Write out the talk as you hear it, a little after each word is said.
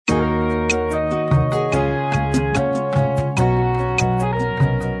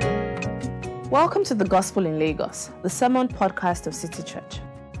Welcome to the Gospel in Lagos, the sermon podcast of City Church.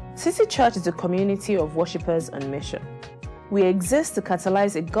 City Church is a community of worshippers on mission. We exist to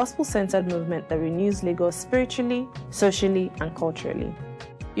catalyze a gospel-centered movement that renews Lagos spiritually, socially, and culturally.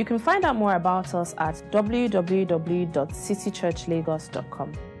 You can find out more about us at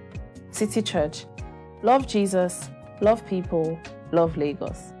www.citychurchlagos.com. City Church. Love Jesus, love people, love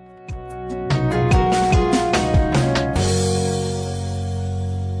Lagos.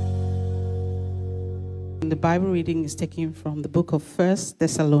 The Bible reading is taken from the book of 1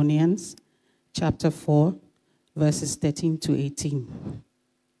 Thessalonians, chapter 4, verses 13 to 18.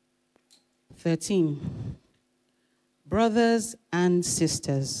 13. Brothers and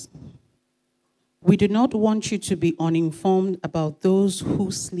sisters, we do not want you to be uninformed about those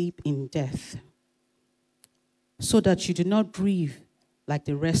who sleep in death, so that you do not grieve like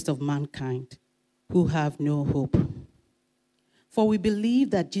the rest of mankind who have no hope. For we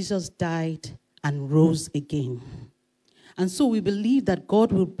believe that Jesus died and rose again. And so we believe that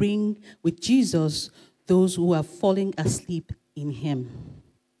God will bring with Jesus those who are falling asleep in him.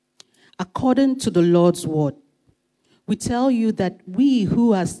 According to the Lord's word, we tell you that we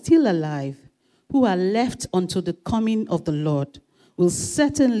who are still alive, who are left until the coming of the Lord, will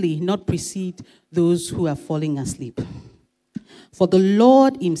certainly not precede those who are falling asleep. For the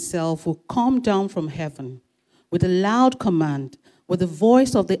Lord himself will come down from heaven with a loud command, with the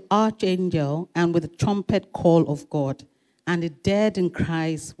voice of the archangel and with the trumpet call of God, and the dead in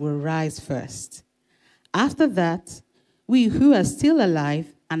Christ will rise first. After that, we who are still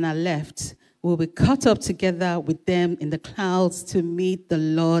alive and are left will be caught up together with them in the clouds to meet the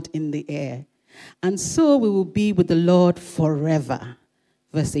Lord in the air. And so we will be with the Lord forever.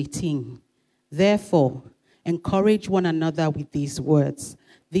 Verse 18. Therefore, encourage one another with these words.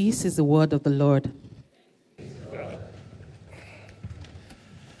 This is the word of the Lord.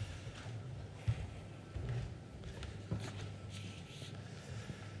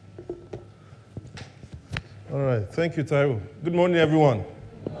 All right. Thank you, Taiwo. Good morning, everyone.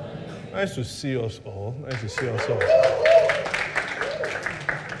 Good morning. Nice to see us all.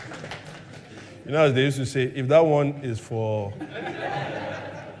 You know, as they used to say, if that one is for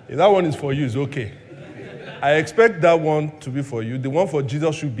you, it's okay. I expect that one to be for you. The one for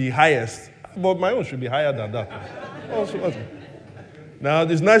Jesus should be highest, but my own should be higher than that. Now,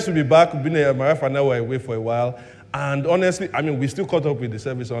 it's nice to be back. We've been my wife and I were away for a while. And honestly, we still caught up with the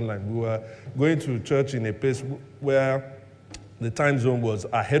service online. We were going to church in a place where the time zone was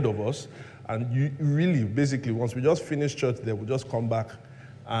ahead of us. And you really, basically, once we just finished church there, we just come back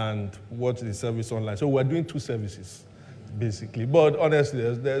and watch the service online. So we're doing two services, basically. But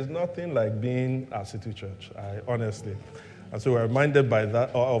honestly, there's nothing like being at City Church, honestly. And so we're reminded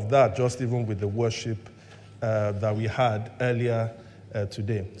of that, just even with the worship that we had earlier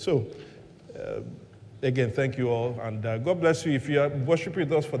today. So, again, thank you all, and God bless you. If you are worshiping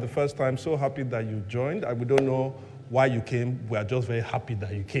with us for the first time, so happy that you joined. We don't know why you came. We are just very happy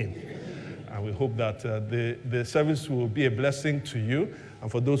that you came. And we hope that the service will be a blessing to you. And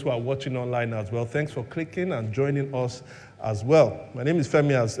for those who are watching online as well, thanks for clicking and joining us as well. My name is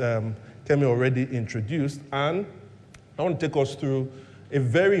Femi, as Kemi already introduced, and I want to take us through a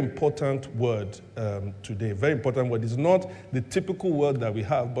very important word today. Very important word. It's not the typical word that we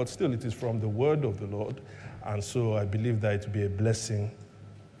have, but still it is from the word of the Lord. And so I believe that it will be a blessing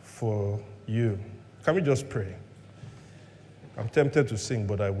for you. Can we just pray? I'm tempted to sing,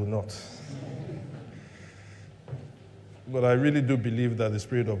 but I will not. But I really do believe that the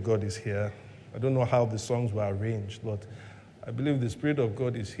Spirit of God is here. I don't know how the songs were arranged, but I believe the Spirit of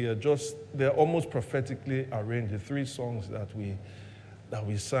God is here. They're almost prophetically arranged. The three songs that we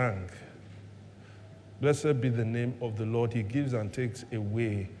sang. Blessed be the name of the Lord. He gives and takes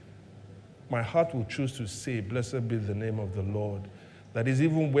away. My heart will choose to say, blessed be the name of the Lord. That is,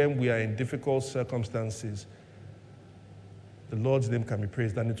 even when we are in difficult circumstances, the Lord's name can be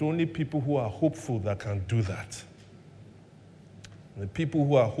praised. And it's only people who are hopeful that can do that. And the people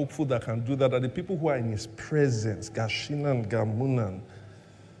who are hopeful that can do that are the people who are in his presence, Gashinan, Gamunan,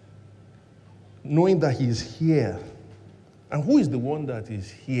 knowing that he is here. And who is the one that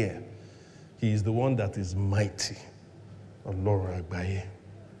is here? He is the one that is mighty. Allah Akbar.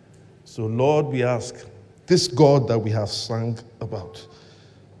 So, Lord, we ask, this God that we have sung about,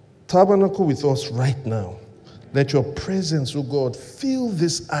 tabernacle with us right now. Let your presence, O God, fill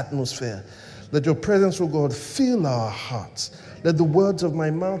this atmosphere. Let your presence, O God, fill our hearts. Let the words of my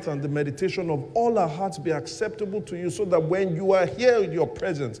mouth and the meditation of all our hearts be acceptable to you, so that when you are here in your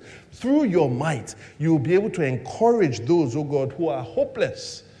presence, through your might, you will be able to encourage those, O God, who are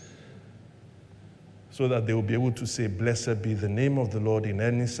hopeless. So so that they will be able to say, blessed be the name of the Lord in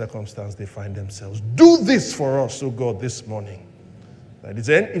any circumstance they find themselves. Do this for us, O God, this morning. That is,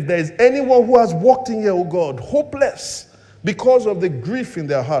 if there is anyone who has walked in here, O God, hopeless because of the grief in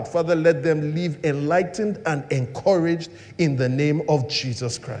their heart, Father, let them live enlightened and encouraged in the name of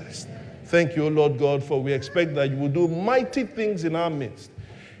Jesus Christ. Thank you, O Lord God, for we expect that you will do mighty things in our midst.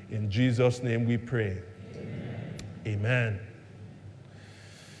 In Jesus' name we pray. Amen.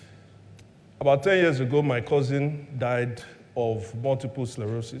 About 10 years ago, my cousin died of multiple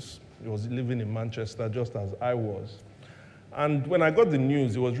sclerosis. He was living in Manchester just as I was. And when I got the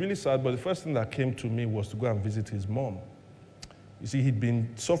news, it was really sad, but the first thing that came to me was to go and visit his mom. You see, he'd been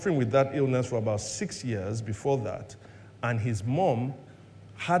suffering with that illness for about 6 years before that, and his mom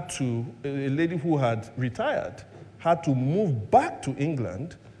had to, a lady who had retired, had to move back to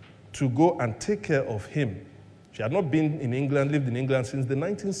England to go and take care of him. She had not been in England, lived in England since the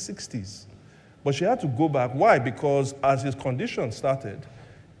 1960s. But she had to go back. Why? Because as his condition started,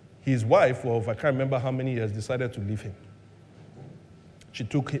 his wife, of I can't remember how many years, decided to leave him. She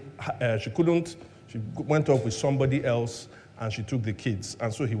went off with somebody else, and she took the kids,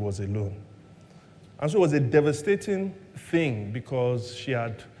 and so he was alone. And so it was a devastating thing because she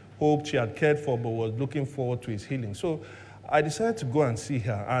had hoped, she had cared for, but was looking forward to his healing. So I decided to go and see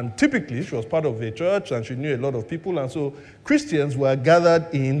her. And typically, she was part of a church, and she knew a lot of people, and so Christians were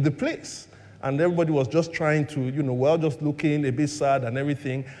gathered in the place. And everybody was just trying to, we're all just looking a bit sad and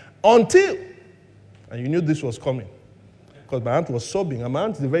everything, until, and you knew this was coming, because my aunt was sobbing, and my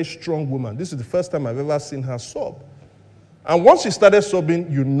aunt is a very strong woman. This is the first time I've ever seen her sob. And once she started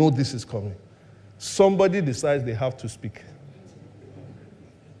sobbing, you know this is coming. Somebody decides they have to speak.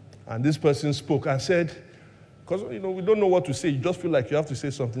 And this person spoke and said, because, we don't know what to say, you just feel like you have to say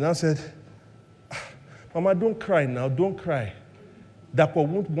something. I said, Mama, don't cry now, don't cry. Dapo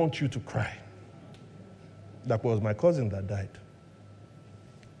won't want you to cry. Dapo was my cousin that died.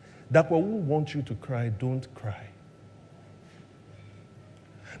 Dapo won't want you to cry, don't cry.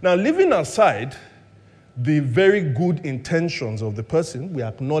 Now, leaving aside the very good intentions of the person, we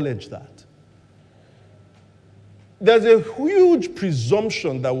acknowledge that. There's a huge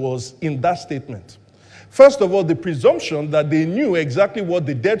presumption that was in that statement. First of all, the presumption that they knew exactly what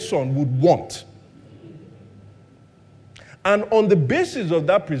the dead son would want. And on the basis of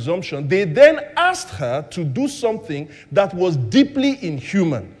that presumption, they then asked her to do something that was deeply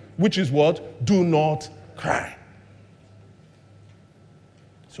inhuman, which is what? Do not cry.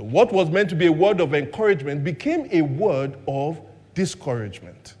 So what was meant to be a word of encouragement became a word of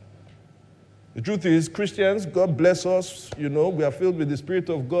discouragement. The truth is, Christians, God bless us, we are filled with the Spirit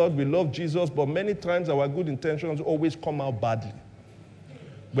of God, we love Jesus, but many times our good intentions always come out badly.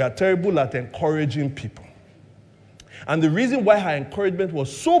 We are terrible at encouraging people. And the reason why her encouragement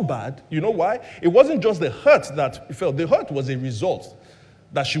was so bad, you know why? It wasn't just the hurt that she felt. The hurt was a result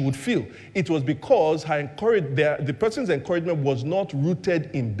that she would feel. It was because the person's encouragement was not rooted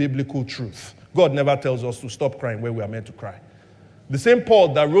in biblical truth. God never tells us to stop crying where we are meant to cry. The same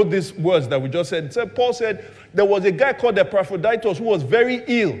Paul that wrote these words that we just said, Paul said, there was a guy called Epaphroditus who was very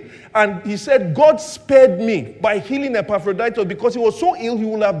ill. And he said, God spared me by healing Epaphroditus because he was so ill he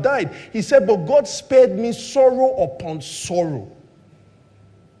would have died. He said, but God spared me sorrow upon sorrow.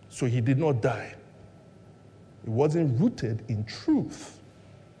 So he did not die. It wasn't rooted in truth.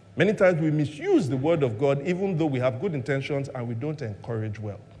 Many times we misuse the word of God even though we have good intentions and we don't encourage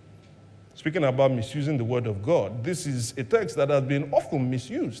well. Speaking about misusing the word of God, this is a text that has been often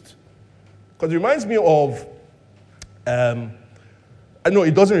misused. Because it reminds me of,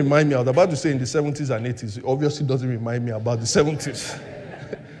 it doesn't remind me, I was about to say in the 70s and 80s, it obviously doesn't remind me about the 70s.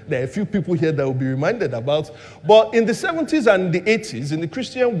 There are a few people here that will be reminded about. But in the 70s and the 80s, in the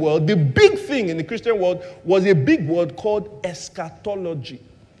Christian world, the big thing in the Christian world was a big word called eschatology.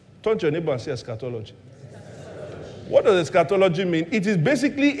 Turn to your neighbor and say eschatology. What does eschatology mean? It is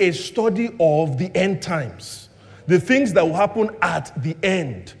basically a study of the end times, the things that will happen at the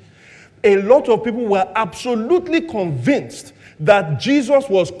end. A lot of people were absolutely convinced that Jesus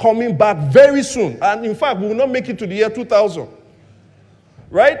was coming back very soon. And in fact, we will not make it to the year 2000.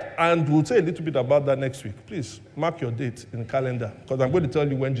 Right? And we'll say a little bit about that next week. Please, mark your date in the calendar, because I'm going to tell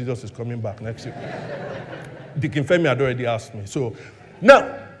you when Jesus is coming back next week. Deacon Femi had already asked me. So,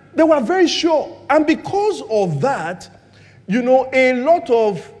 now, they were very sure. And because of that, a lot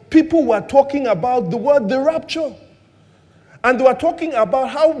of people were talking about the word the rapture. And they were talking about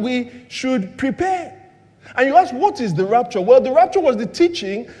how we should prepare. And you ask, what is the rapture? Well, the rapture was the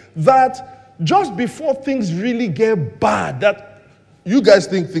teaching that just before things really get bad, that you guys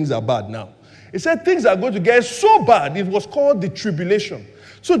think things are bad now. It said things are going to get so bad, it was called the tribulation.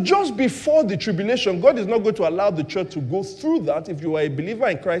 So just before the tribulation, God is not going to allow the church to go through that. If you are a believer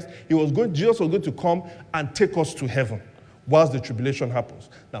in Christ, Jesus was going to come and take us to heaven whilst the tribulation happens.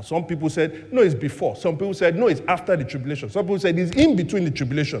 Now, some people said, no, it's before. Some people said, no, it's after the tribulation. Some people said it's in between the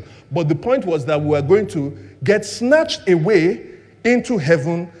tribulation. But the point was that we are going to get snatched away into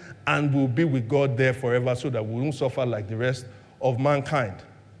heaven and we'll be with God there forever so that we won't suffer like the rest of mankind.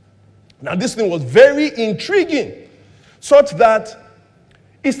 Now, this thing was very intriguing, such that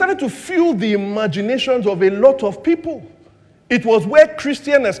it started to fuel the imaginations of a lot of people. It was where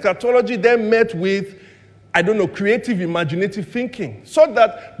Christian eschatology then met with, creative, imaginative thinking, so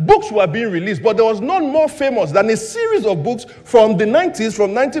that books were being released. But there was none more famous than a series of books from the 90s,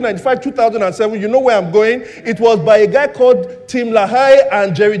 from 1995, 2007. You know where I'm going? It was by a guy called Tim LaHaye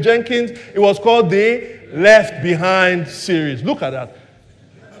and Jerry Jenkins. It was called the Left Behind series. Look at that.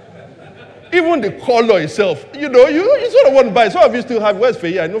 Even the color itself, you sort of want to buy it. Some of you still have, where's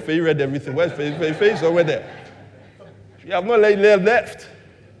Fei? I know Fei read everything. Where's Fei? Fei is over there. You have not left.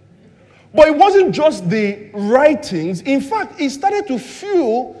 But it wasn't just the writings. In fact, it started to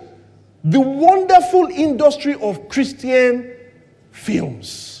fuel the wonderful industry of Christian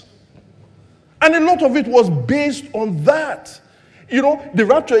films. And a lot of it was based on that. The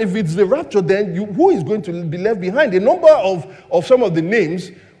rapture, if it's the rapture, then who is going to be left behind? A number of some of the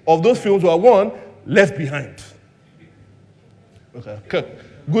names of those films were one, Left Behind. Okay.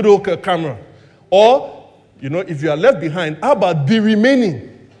 Good old Kirk Cameron. Or, if you are left behind, how about The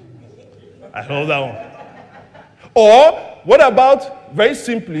Remaining? I love that one. Or, what about, very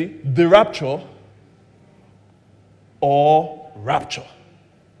simply, The Rapture or Rapture?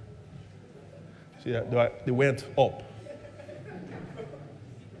 See, they went up.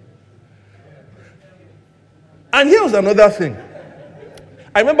 And here's another thing.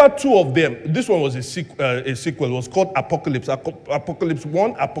 I remember two of them. This one was a sequel. It was called Apocalypse. Apocalypse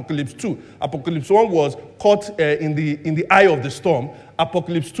 1, Apocalypse 2. Apocalypse 1 was caught in the eye of the storm.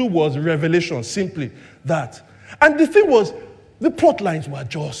 Apocalypse 2 was Revelation, simply that. And the thing was, the plot lines were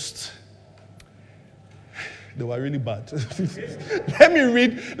they were really bad. Let me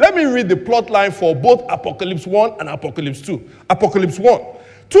read the plot line for both Apocalypse 1 and Apocalypse 2. Apocalypse 1.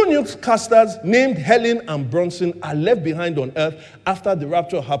 Two newscasters named Helen and Bronson are left behind on Earth after the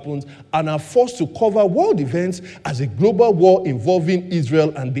rapture happens and are forced to cover world events as a global war involving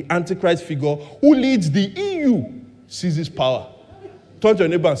Israel and the Antichrist figure who leads the EU seizes power. Turn to your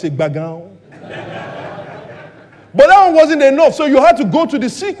neighbor and say, Bagan. But that one wasn't enough, so you had to go to the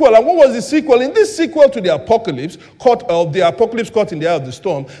sequel. And what was the sequel? In this sequel to the Apocalypse, caught in the eye of the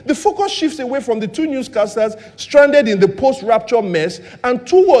storm, the focus shifts away from the two newscasters stranded in the post-rapture mess and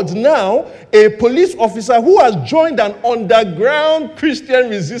towards now a police officer who has joined an underground Christian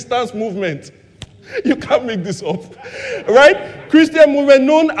resistance movement. You can't make this up. Right? Christian movement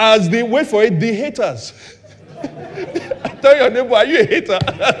known as the haters. Tell your neighbor, are you a hater?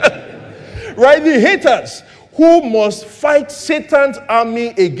 Right? The haters who must fight Satan's army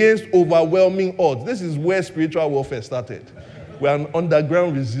against overwhelming odds. This is where spiritual warfare started. We're an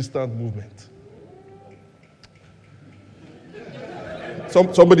underground resistance movement.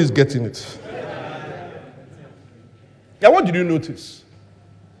 Somebody's getting it. Yeah, what did you notice?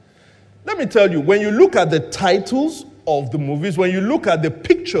 Let me tell you, when you look at the titles of the movies, when you look at the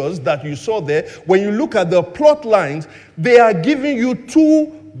pictures that you saw there, when you look at the plot lines, they are giving you two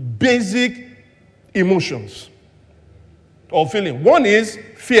basic emotions or feeling. One is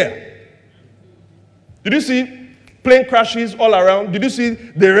fear. Did you see plane crashes all around? Did you see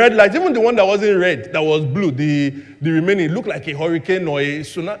the red lights? Even the one that wasn't red, that was blue, the remaining looked like a hurricane or a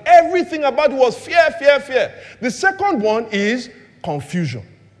tsunami. Everything about it was fear. The second one is confusion.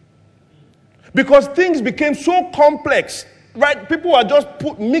 Because things became so complex. Right? People are just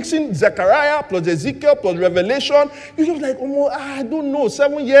mixing Zechariah plus Ezekiel plus Revelation. You're just like, I don't know,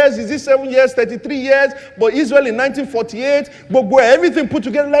 7 years, is it 7 years, 33 years? But Israel in 1948, but everything put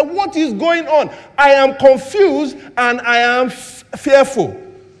together, like, what is going on? I am confused and I am fearful.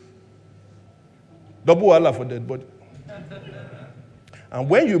 Double Allah for dead body. And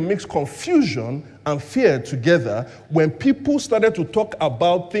when you mix confusion and fear together, when people started to talk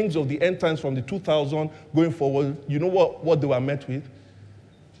about things of the end times from the 2000 going forward, you know what they were met with?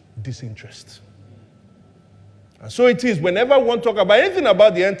 Disinterest. And so it is, whenever one talk about anything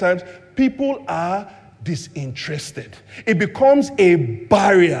about the end times, people are disinterested. It becomes a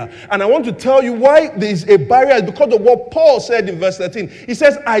barrier. And I want to tell you why there is a barrier is because of what Paul said in verse 13. He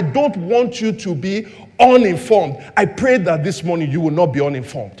says, I don't want you to be uninformed. I pray that this morning you will not be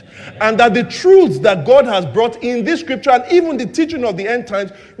uninformed. And that the truths that God has brought in this scripture and even the teaching of the end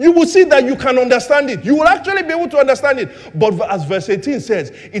times, you will see that you can understand it. You will actually be able to understand it. But as verse 18 says,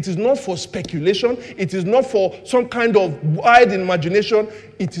 it is not for speculation. It is not for some kind of wide imagination.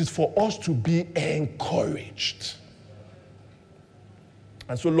 It is for us to be encouraged.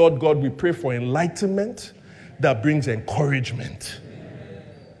 And so, Lord God, we pray for enlightenment that brings encouragement.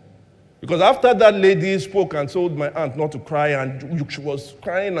 Because after that lady spoke and told my aunt not to cry, and she was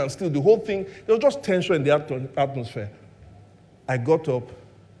crying, and still the whole thing, there was just tension in the atmosphere. I got up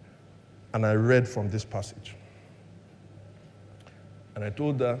and I read from this passage. And I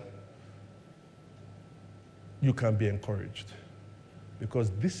told her, you can be encouraged,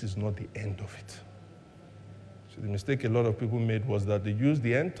 because this is not the end of it. So the mistake a lot of people made was that they used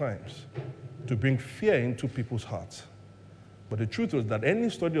the end times to bring fear into people's hearts. But the truth was that any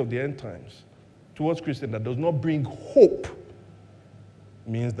study of the end times towards Christians that does not bring hope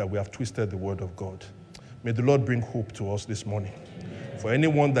means that we have twisted the word of God. May the Lord bring hope to us this morning. For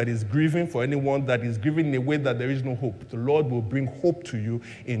anyone that is grieving, for anyone that is grieving in a way that there is no hope, the Lord will bring hope to you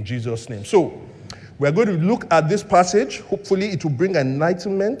in Jesus' name. So, we're going to look at this passage. Hopefully it will bring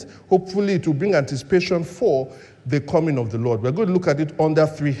enlightenment. Hopefully it will bring anticipation for the coming of the Lord. We're going to look at it under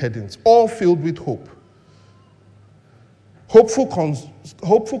 3 headings, all filled with hope. Hopeful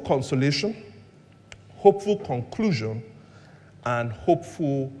consolation, hopeful conclusion, and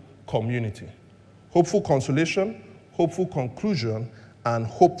hopeful community. Hopeful consolation, hopeful conclusion, and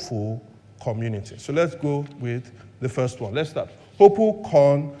hopeful community. So let's go with the first one. Let's start. Hopeful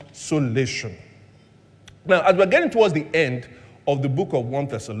consolation. Now, as we're getting towards the end of the book of 1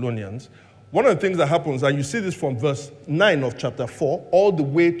 Thessalonians, one of the things that happens, and you see this from verse 9 of chapter 4 all the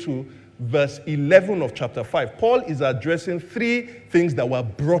way to verse 11 of chapter 5, Paul is addressing 3 things that were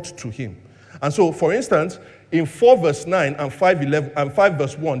brought to him. And so, for instance, in 4 verse 9 and 5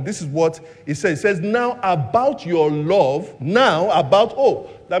 verse 1, this is what it says. It says, now about your love,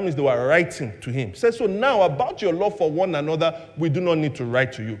 that means they were writing to him. It says, so now about your love for one another, we do not need to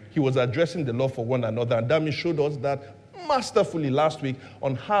write to you. He was addressing the love for one another, and Dami showed us that masterfully last week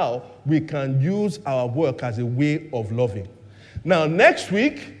on how we can use our work as a way of loving. Now, next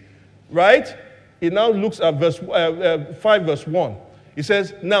week, right, it now looks at 5 verse 1. It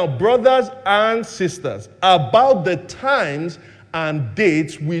says, now, brothers and sisters, about the times and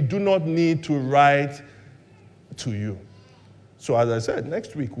dates, we do not need to write to you. So, as I said,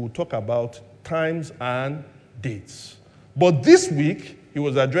 next week we'll talk about times and dates. But this week, he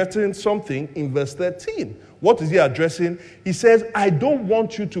was addressing something in verse 13. What is he addressing? He says, I don't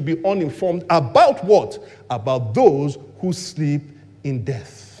want you to be uninformed about what? About those who sleep in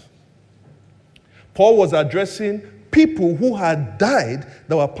death. Paul was addressing people who had died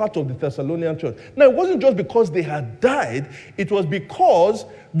that were part of the Thessalonian church. Now, it wasn't just because they had died, it was because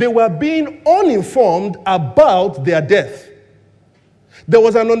they were being uninformed about their death. There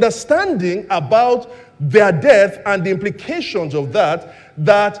was an understanding about their death and the implications of that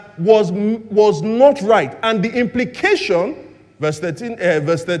was not right. And the implication, verse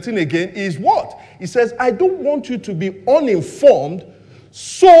 13 again, is what? It says, I don't want you to be uninformed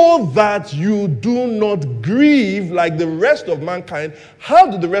so that you do not grieve like the rest of mankind. How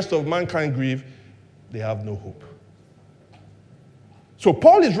do the rest of mankind grieve? They have no hope. So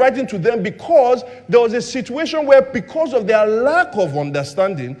Paul is writing to them because there was a situation where, because of their lack of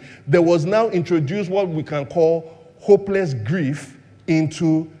understanding, there was now introduced what we can call hopeless grief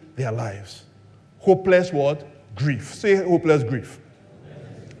into their lives. Hopeless what? Grief. Say hopeless grief.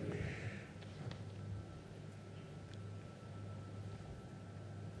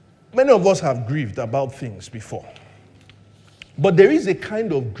 Many of us have grieved about things before. But there is a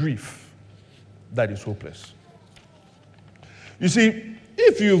kind of grief that is hopeless. You see,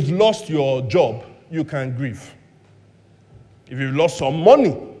 if you've lost your job, you can grieve. If you've lost some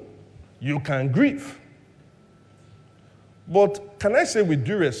money, you can grieve. But can I say with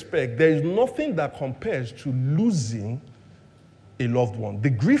due respect, there is nothing that compares to losing a loved one. The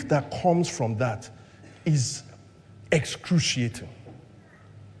grief that comes from that is excruciating.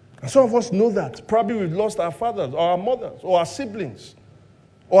 And some of us know that. Probably we've lost our fathers, or our mothers, or our siblings,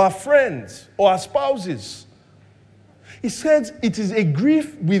 or our friends, or our spouses. He says it is a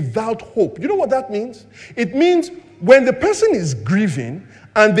grief without hope. You know what that means? It means when the person is grieving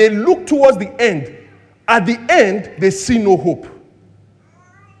and they look towards the end, at the end, they see no hope.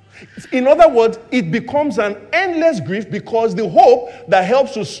 In other words, it becomes an endless grief because the hope that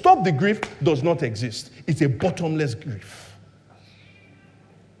helps to stop the grief does not exist. It's a bottomless grief.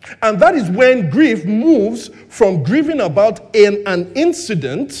 And that is when grief moves from grieving about an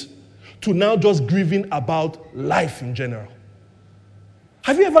incident to now just grieving about life in general.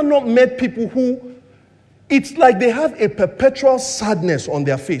 Have you ever not met people who, it's like they have a perpetual sadness on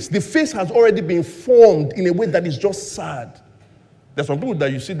their face. The face has already been formed in a way that is just sad. There's some people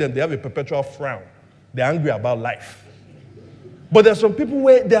that you see them, they have a perpetual frown. They're angry about life. But there's some people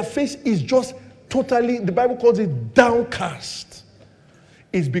where their face is just totally, the Bible calls it downcast.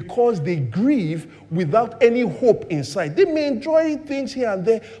 It's because they grieve without any hope inside. They may enjoy things here and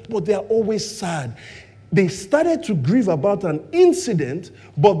there, but they are always sad. They started to grieve about an incident,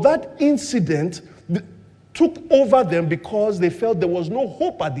 but that incident took over them because they felt there was no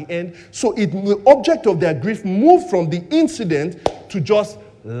hope at the end. So the object of their grief moved from the incident to just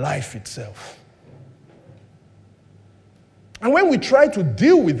life itself. And when we try to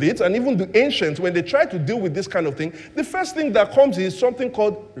deal with it, and even the ancients, when they try to deal with this kind of thing, the first thing that comes is something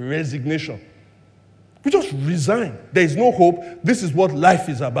called resignation. We just resign. There is no hope. This is what life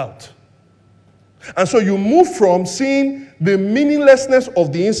is about. And so you move from seeing the meaninglessness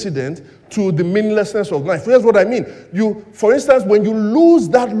of the incident to the meaninglessness of life. Here's what I mean. For instance, when you lose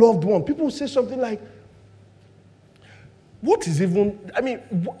that loved one, people say something like, what is even,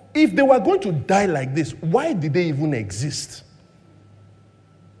 if they were going to die like this, why did they even exist?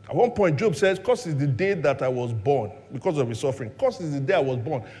 At one point, Job says, because it's the day that I was born, because of his suffering. Because it's the day I was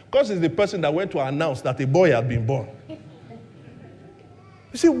born. Because it's the person that went to announce that a boy had been born.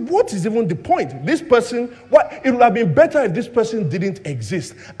 You see, what is even the point? This person, it would have been better if this person didn't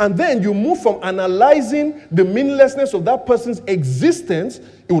exist. And then you move from analyzing the meaninglessness of that person's existence,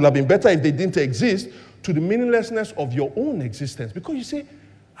 it would have been better if they didn't exist, to the meaninglessness of your own existence. Because you say,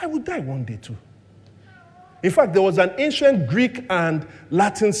 I will die one day too. In fact, there was an ancient Greek and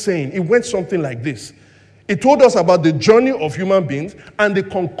Latin saying. It went something like this. It told us about the journey of human beings and the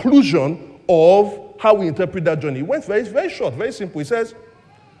conclusion of how we interpret that journey. It went very, very short, very simple. It says,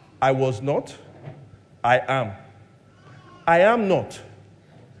 I was not, I am. I am not,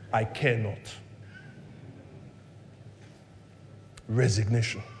 I care not.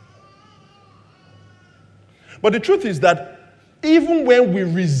 Resignation. But the truth is that even when we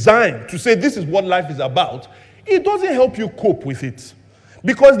resign to say this is what life is about, it doesn't help you cope with it.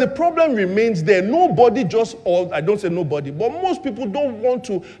 Because the problem remains there. Nobody I don't say nobody, but most people don't want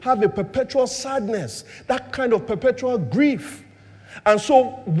to have a perpetual sadness, that kind of perpetual grief. And so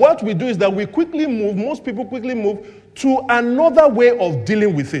what we do is that most people quickly move to another way of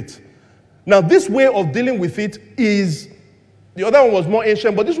dealing with it. Now, this way of dealing with it is, the other one was more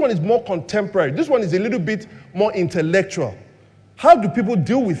ancient, but this one is more contemporary. This one is a little bit more intellectual. How do people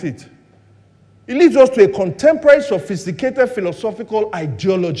deal with it? It leads us to a contemporary, sophisticated philosophical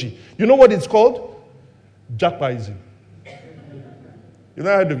ideology. You know what it's called? Japa-ism. You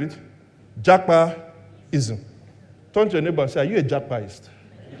never heard of it? Japa-ism. Turn to your neighbor and say, are you a Japaist?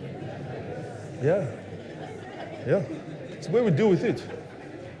 Yeah. It's the way we deal with it.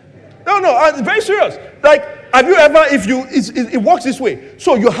 No, it's very serious. Like, have you ever, it works this way.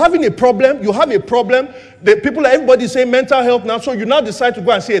 So you're having a problem, everybody is saying mental health now, so you now decide to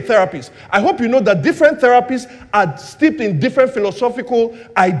go and see a therapist. I hope you know that different therapists are steeped in different philosophical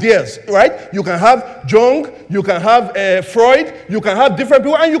ideas, right? You can have Jung, you can have Freud, you can have different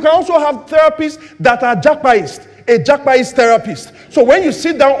people, and you can also have therapists that are Japaist. A Japaist therapist. So when you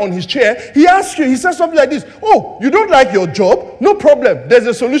sit down on his chair, he asks you, he says something like this, oh, you don't like your job? No problem, there's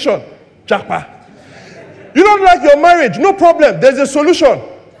a solution. Japa. You don't like your marriage? No problem, there's a solution.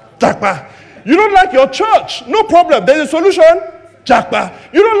 Japa. You don't like your church? No problem, there's a solution. Japa.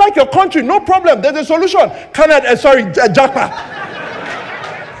 You don't like your country? No problem, there's a solution. Japa.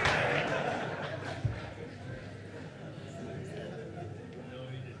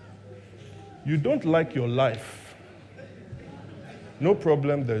 You don't like your life? No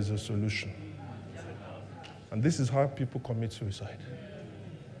problem, there is a solution. And this is how people commit suicide.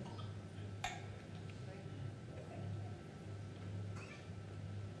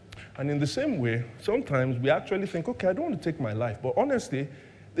 And in the same way, sometimes we actually think, okay, I don't want to take my life. But honestly,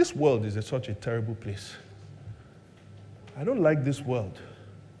 this world is such a terrible place. I don't like this world.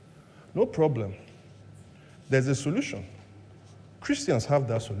 No problem. There's a solution. Christians have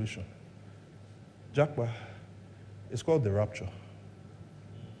that solution. Jakba, it's called the rapture.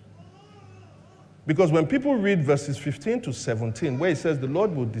 Because when people read verses 15 to 17, where it says the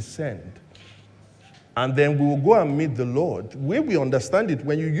Lord will descend and then we will go and meet the Lord. The way we understand it,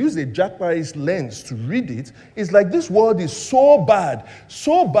 when you use a Jackpie's lens to read it, it's like this world is so bad,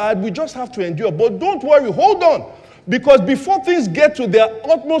 we just have to endure. But don't worry, hold on. Because before things get to their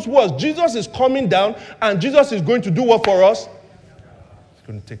utmost worst, Jesus is coming down, and Jesus is going to do what for us? He's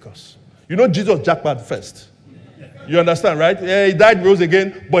going to take us. You know Jesus jackpot first. You understand, right? Yeah, he died, rose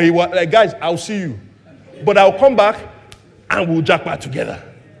again, but he was like, guys, I'll see you. But I'll come back, and we'll jackpot together.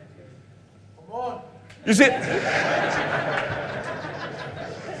 You see,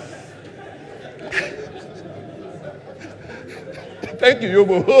 thank you,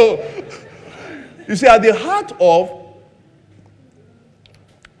 Yobo. You see, at the heart of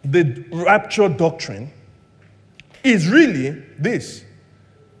the rapture doctrine is really this,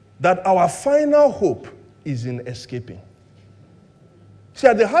 that our final hope is in escaping. See,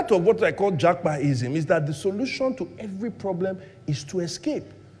 at the heart of what I call Jackpieism is that the solution to every problem is to escape.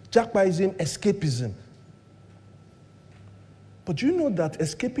 Jackpieism, escapism. But do you know that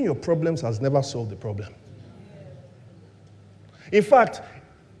escaping your problems has never solved the problem? In fact,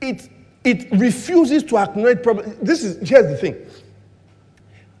 it refuses to acknowledge problems. Here's the thing.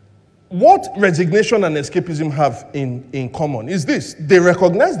 What resignation and escapism have in common is this. They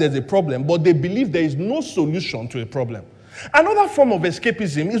recognize there's a problem, but they believe there is no solution to a problem. Another form of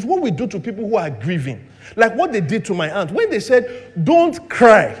escapism is what we do to people who are grieving. Like what they did to my aunt. When they said, don't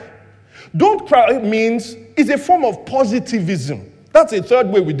cry. Don't cry means it's a form of positivism. That's a third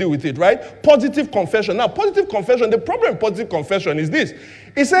way we deal with it, right? Positive confession. Now, positive confession, the problem with positive confession is this.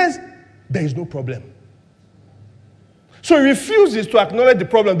 It says, there is no problem. So it refuses to acknowledge the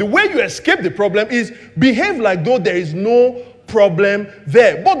problem. The way you escape the problem is behave like though there is no problem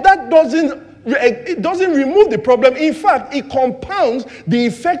there. But that doesn't remove the problem. In fact, it compounds the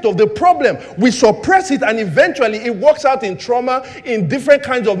effect of the problem. We suppress it, and eventually it works out in trauma, in different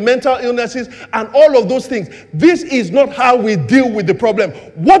kinds of mental illnesses, and all of those things. This is not how we deal with the problem.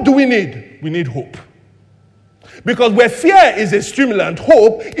 What do we need? We need hope. Because where fear is a stimulant,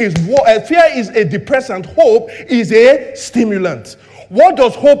 fear is a depressant, hope is a stimulant. What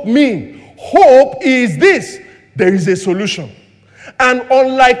does hope mean? Hope is this: there is a solution. And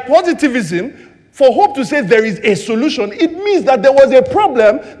unlike positivism, for hope to say there is a solution, it means that there was a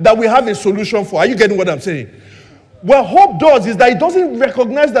problem that we have a solution for. Are you getting what I'm saying? What hope does is that it doesn't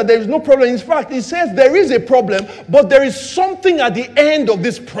recognize that there is no problem. In fact, it says there is a problem, but there is something at the end of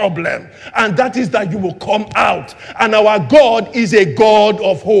this problem. And that is that you will come out. And our God is a God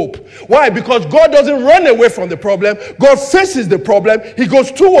of hope. Why? Because God doesn't run away from the problem. God faces the problem. He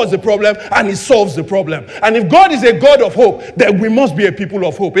goes towards the problem, and he solves the problem. And if God is a God of hope, then we must be a people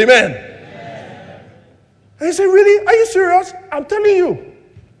of hope. Amen. And you say, really? Are you serious? I'm telling you.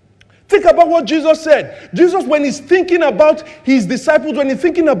 Think about what Jesus said. Jesus, when he's thinking about his disciples, when he's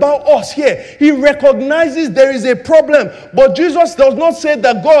thinking about us here, he recognizes there is a problem. But Jesus does not say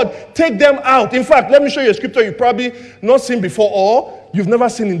that God take them out. In fact, let me show you a scripture you've probably not seen before, or you've never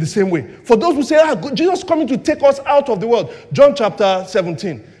seen in the same way. For those who say, Jesus is coming to take us out of the world. John chapter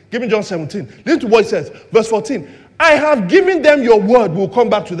 17. Give me John 17. Listen to what it says. Verse 14. I have given them your word. We'll come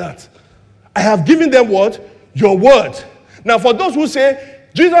back to that. I have given them what? Your word. Now, for those who say,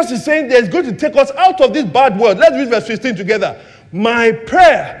 Jesus is saying there's going to take us out of this bad world. Let's read verse 15 together. My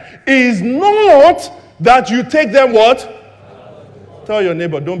prayer is not that you take them what? Tell your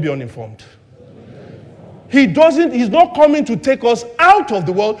neighbor, don't be uninformed. He's not coming to take us out of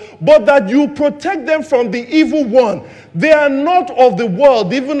the world, but that you protect them from the evil one. They are not of the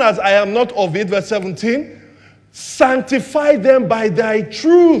world, even as I am not of it. Verse 17. Sanctify them by thy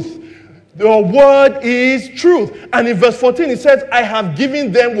truth. Your word is truth. And in verse 14 it says, I have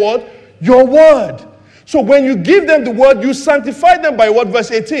given them what? Your word. So when you give them the word, you sanctify them by what? Verse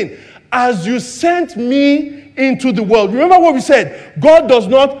 18. As you sent me into the world. Remember what we said? God does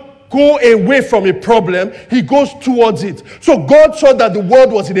not go away from a problem. He goes towards it. So God saw that the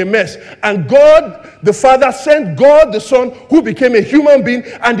world was in a mess. And God, the Father, sent God, the Son, who became a human being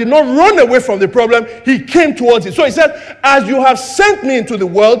and did not run away from the problem. He came towards it. So he said, as you have sent me into the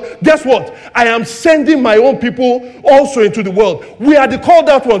world, guess what? I am sending my own people also into the world. We are the called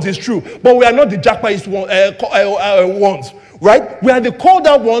out ones, it's true. But we are not the jackpot ones. Right? We are the called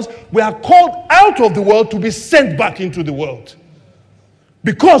out ones. We are called out of the world to be sent back into the world.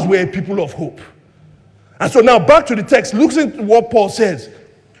 Because we're a people of hope. And so now back to the text. Listen to what Paul says.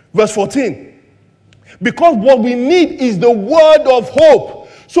 Verse 14. Because what we need is the word of hope.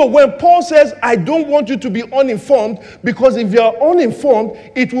 So when Paul says, I don't want you to be uninformed, because if you are uninformed,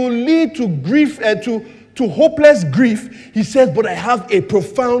 it will lead to grief, to hopeless grief. He says, but I have a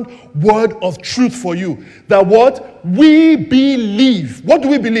profound word of truth for you. That what? We believe. What do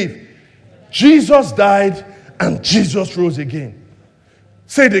we believe? Jesus died and Jesus rose again.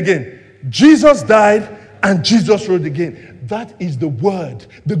 Say it again. Jesus died and Jesus rose again. That is the word,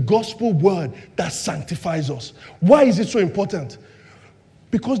 the gospel word that sanctifies us. Why is it so important?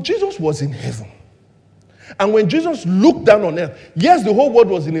 Because Jesus was in heaven. And when Jesus looked down on earth, yes, the whole world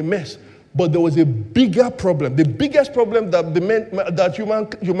was in a mess, but there was a bigger problem. The biggest problem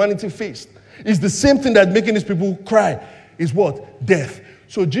that humanity faced is the same thing that's making these people cry, is what? Death.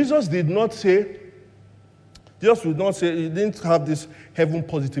 So Jesus did not say, he didn't have this heaven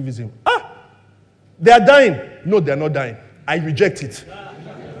positivism. They are dying. No, they are not dying. I reject it.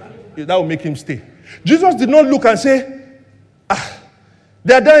 That will make him stay. Jesus did not look and say,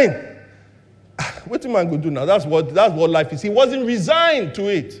 they are dying. What am I going to do now? That's what life is. He wasn't resigned to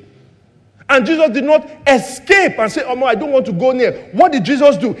it. And Jesus did not escape and say, I don't want to go near. What did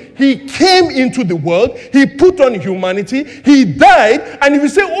Jesus do? He came into the world. He put on humanity. He died. And if you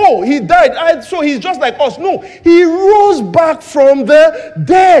say, he died, so he's just like us. No, he rose back from the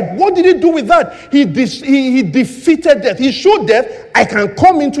dead. What did he do with that? He defeated death. He showed death, I can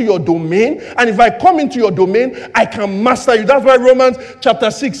come into your domain. And if I come into your domain, I can master you. That's why Romans chapter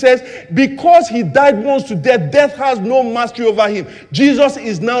 6 says, because he died once to death, death has no mastery over him. Jesus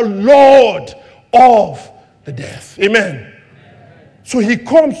is now Lord of the death. Amen. So he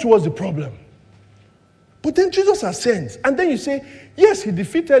comes towards the problem. But then Jesus ascends. And then you say, yes, he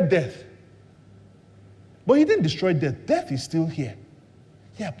defeated death. But he didn't destroy death. Death is still here.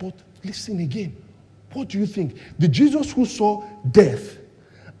 Yeah, but listen again. What do you think? The Jesus who saw death,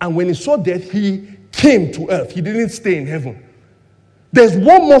 and when he saw death, he came to earth. He didn't stay in heaven. There's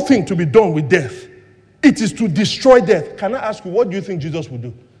one more thing to be done with death. It is to destroy death. Can I ask you, what do you think Jesus would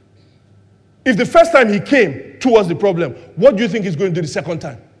do? If the first time he came towards the problem, what do you think he's going to do the second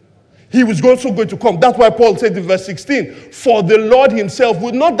time? He was also going to come. That's why Paul said in verse 16, for the Lord himself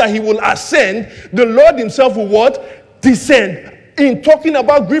will, not that he will ascend, the Lord himself will what? Descend. In talking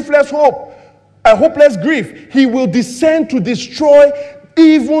about griefless hope, a hopeless grief, he will descend to destroy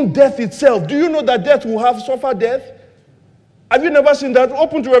even death itself. Do you know that death will have suffered death? Have you never seen that?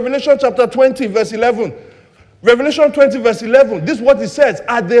 Open to Revelation chapter 20, verse 11. Revelation 20, verse 11. This is what it says.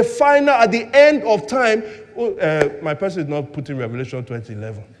 At the end of time. My person is not putting Revelation 20,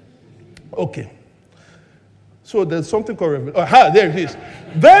 11. Okay. So there's something called Revelation. There it is.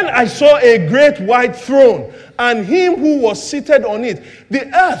 Then I saw a great white throne, and him who was seated on it. The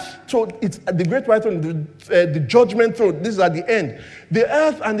earth, so it's the great white throne, the judgment throne. This is at the end. The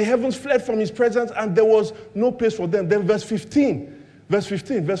earth and the heavens fled from his presence, and there was no place for them. Then verse 15. Verse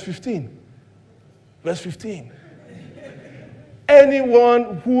 15.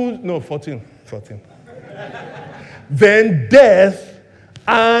 Anyone who, no, 14. Then death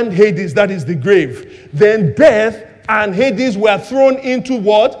and Hades, that is the grave. Then death and Hades were thrown into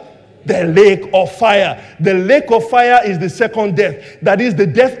what? The lake of fire. The lake of fire is the second death. That is, the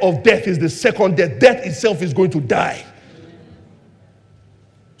death of death is the second death. Death itself is going to die.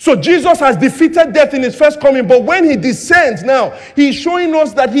 So Jesus has defeated death in his first coming, but when he descends now, he's showing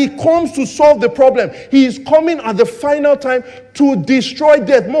us that he comes to solve the problem. He is coming at the final time to destroy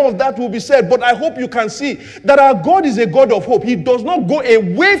death. More of that will be said, but I hope you can see that our God is a God of hope. He does not go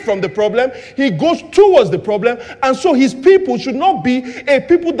away from the problem. He goes towards the problem, and so his people should not be a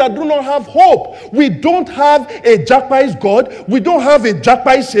people that do not have hope. We don't have a jackpot God. We don't have a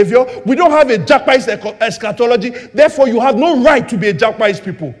jackpot Savior. We don't have a jackpot eschatology. Therefore, you have no right to be a jackpot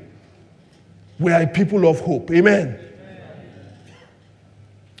people. We are a people of hope. Amen.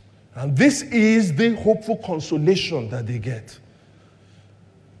 And this is the hopeful consolation that they get.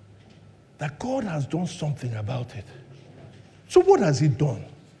 That God has done something about it. So what has he done?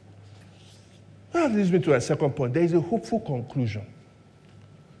 That leads me to a second point. There is a hopeful conclusion.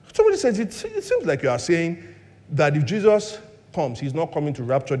 Somebody says, it seems like you are saying that if Jesus comes, he's not coming to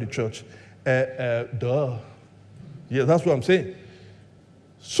rapture the church. Duh. Yeah, that's what I'm saying.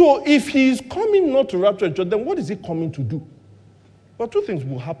 So if he's coming not to rapture the church, then what is he coming to do? Well, two things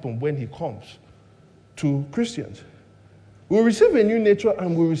will happen when he comes to Christians. We'll receive a new nature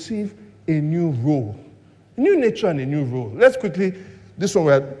and we'll receive a new role. A new nature and a new role. Let's quickly, this one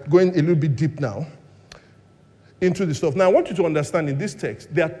we're going a little bit deep now into the stuff. Now, I want you to understand in this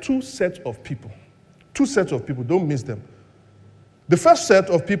text, there are two sets of people. Two sets of people, don't miss them. The first set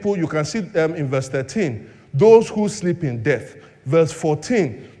of people, you can see them in verse 13, those who sleep in death. Verse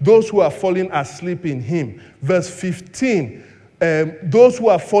 14, those who are falling asleep in him. Verse 15, those who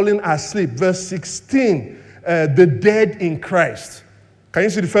are falling asleep. Verse 16, the dead in Christ. Can you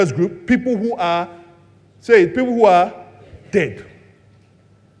see the first group? People who are, say it, people who are dead.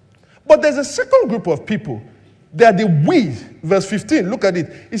 But there's a second group of people They are the we. Verse 15, look at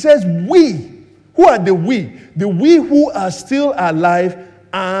it. It says we. Who are the we? The we who are still alive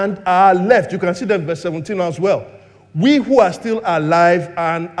and are left. You can see that in verse 17 as well. We who are still alive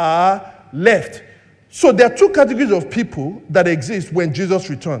and are left. So there are two categories of people that exist when Jesus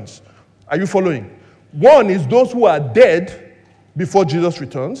returns. Are you following? One is those who are dead before Jesus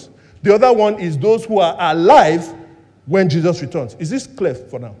returns. The other one is those who are alive when Jesus returns. Is this clear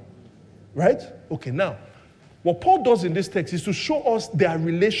for now? Right? Okay, now, what Paul does in this text is to show us their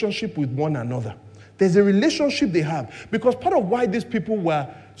relationship with one another. There's a relationship they have. Because part of why these people were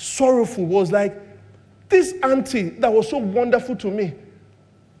sorrowful was like, this auntie that was so wonderful to me,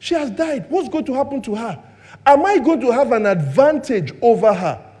 she has died. What's going to happen to her? Am I going to have an advantage over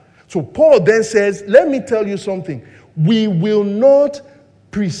her? So Paul then says, let me tell you something. We will not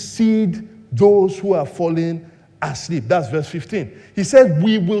precede those who are falling asleep. That's verse 15. He said,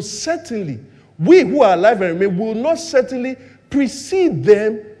 we will certainly, we who are alive and remain, will not certainly precede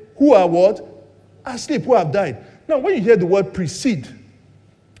them who are what? Asleep, who have died. Now, when you hear the word precede,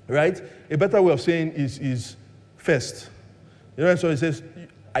 right, a better way of saying is first. You know, so it says,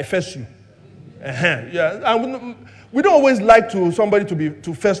 I first you. Yeah, and we don't always like somebody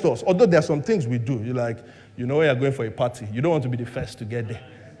to first us, although there are some things we do. You like, you know, when you're going for a party, you don't want to be the first to get there,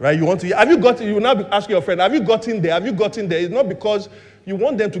 right? You want to. Have you gotten? You will now ask your friend, have you gotten there? Have you gotten there? It's not because you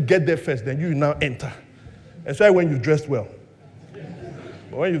want them to get there first, then you now enter. That's why when you've dressed well.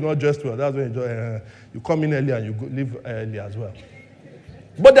 But when you've not dressed well, that's when you come in early and you leave early as well.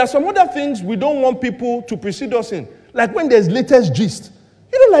 But there are some other things we don't want people to precede us in, like when there's latest gist.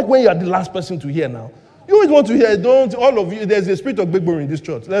 You don't like when you are the last person to hear now. You always want to hear, all of you, there's a spirit of big boring in this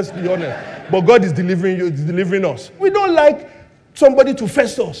church, let's be honest. But God is delivering you, is delivering us. We don't like somebody to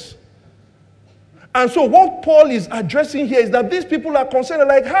first us. And so what Paul is addressing here is that these people are concerned,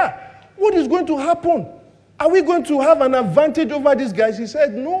 like, what is going to happen? Are we going to have an advantage over these guys? He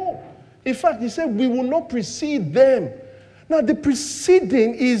said, no. In fact, he said, we will not precede them. Now, the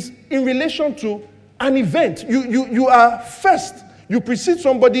preceding is in relation to an event. You are first. You precede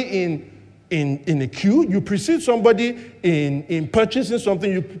somebody in a queue. You precede somebody in purchasing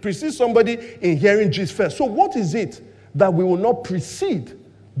something. You precede somebody in hearing Jesus first. So what is it that we will not precede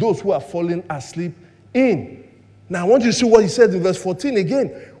those who are falling asleep in? Now, I want you to see what he says in verse 14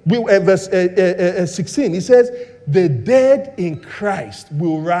 again. Verse 16, he says, the dead in Christ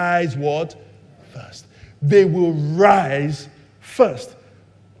will rise what? First. They will rise first.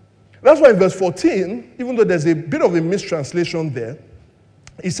 That's why in verse 14, even though there's a bit of a mistranslation there,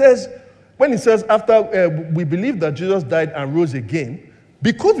 he says, when he says, after we believe that Jesus died and rose again,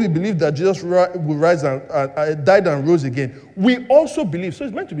 because we believe that Jesus will rise and died and rose again, we also believe. So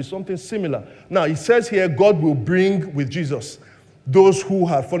it's meant to be something similar. Now, he says here, God will bring with Jesus those who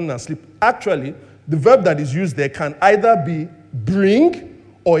have fallen asleep. Actually, the verb that is used there can either be bring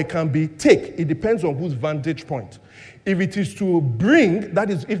or it can be take. It depends on whose vantage point. If it is to bring, that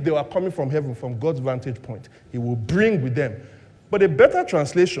is if they are coming from heaven, from God's vantage point, he will bring with them. But a better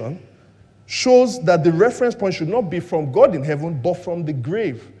translation shows that the reference point should not be from God in heaven, but from the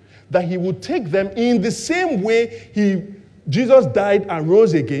grave. That he will take them in the same way Jesus died and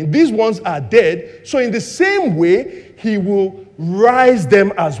rose again. These ones are dead. So in the same way, he will rise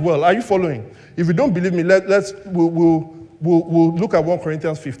them as well. Are you following? If you don't believe me, we'll look at 1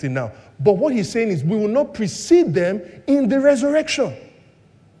 Corinthians 15 now. But what he's saying is we will not precede them in the resurrection.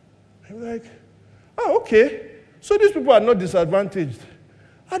 I'm like, okay. So these people are not disadvantaged.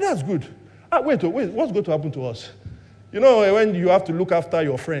 That's good. Wait, what's going to happen to us? You know, when you have to look after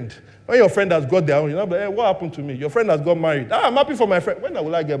your friend. When your friend has got their own, what happened to me? Your friend has got married. I'm happy for my friend. When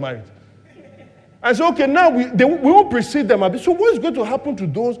will I get married? And so, okay, now we won't precede them. So what is going to happen to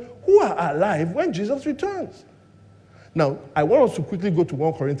those who are alive when Jesus returns? Now, I want us to quickly go to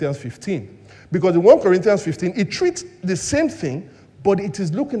 1 Corinthians 15. Because in 1 Corinthians 15, it treats the same thing, but it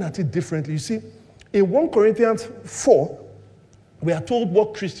is looking at it differently. You see, in 1 Corinthians 4, we are told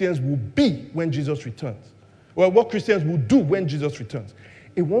what Christians will be when Jesus returns. Well, what Christians will do when Jesus returns.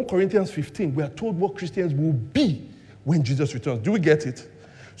 In 1 Corinthians 15, we are told what Christians will be when Jesus returns. Do we get it?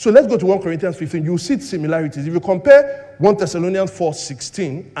 So let's go to 1 Corinthians 15. You'll see similarities. If you compare 1 Thessalonians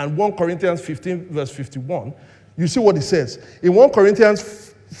 4:16 and 1 Corinthians 15, verse 51, you see what it says. In 1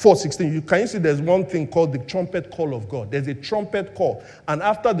 Corinthians 4:16, can you see there's one thing called the trumpet call of God. There's a trumpet call. And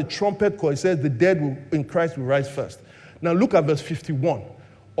after the trumpet call, it says the dead in Christ will rise first. Now look at verse 51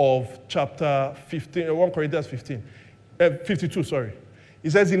 of chapter 15, 1 Corinthians 52, sorry. It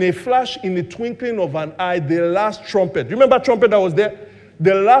says, in a flash, in the twinkling of an eye, the last trumpet. Remember trumpet that was there?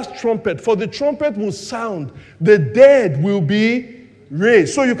 The last trumpet. For the trumpet will sound. The dead will be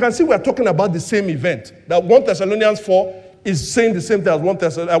raised. So you can see we're talking about the same event. That 1 Thessalonians 4 is saying the same thing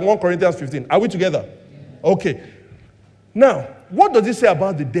as 1 Corinthians 15. Are we together? Okay. Now, what does it say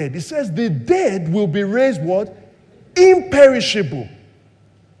about the dead? It says the dead will be raised what? Imperishable.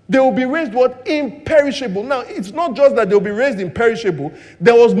 They will be raised what? Imperishable. Now, it's not just that they will be raised imperishable.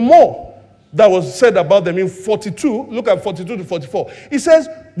 There was more that was said about them in 42. Look at 42 to 44. It says,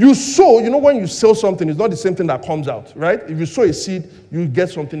 you sow, when you sow something, it's not the same thing that comes out, right? If you sow a seed, you get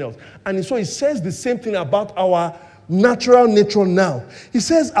something else. And so it says the same thing about our natural nature now. He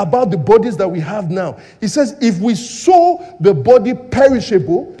says about the bodies that we have now. He says if we sow the body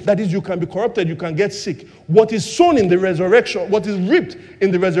perishable, that is, you can be corrupted, you can get sick. What is sown in the resurrection, what is reaped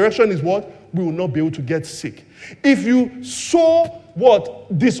in the resurrection is what? We will not be able to get sick. If you sow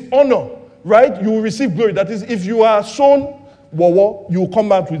what? Dishonor, right? You will receive glory. That is, if you are sown you will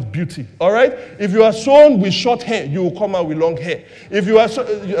come out with beauty. All right? If you are sown with short hair, you will come out with long hair. If you are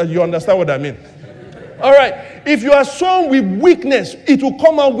you understand what I mean? All right. If you are sown with weakness, it will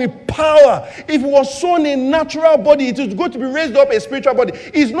come out with power. If it was sown a natural body, it is going to be raised up a spiritual body.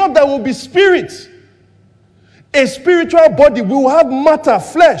 It's not that we'll be spirits. A spiritual body will have matter,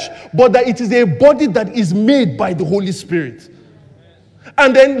 flesh, but that it is a body that is made by the Holy Spirit.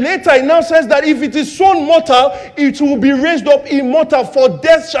 And then later it now says that if it is sown mortal, it will be raised up immortal, for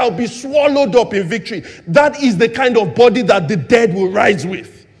death shall be swallowed up in victory. That is the kind of body that the dead will rise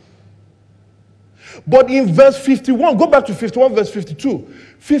with. But in verse 51, go back to 51, verse 52.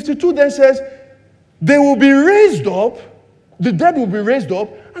 52 then says, they will be raised up, the dead will be raised up,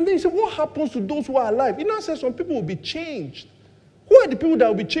 and then he said, what happens to those who are alive? He now says some people will be changed. Who are the people that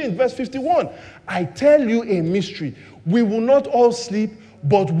will be changed? Verse 51, I tell you a mystery. We will not all sleep,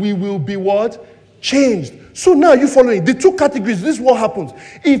 but we will be what? Changed. So now you following the two categories. This is what happens.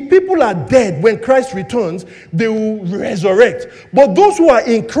 If people are dead when Christ returns, they will resurrect. But those who are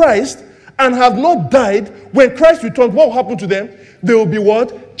in Christ and have not died, when Christ returns, what will happen to them? They will be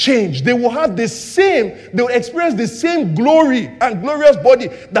what? Changed. They will have the same, they will experience the same glory and glorious body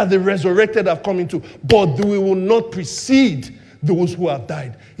that the resurrected have come into. But we will not precede those who have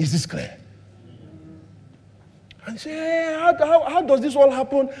died. Is this clear? And say, hey, how does this all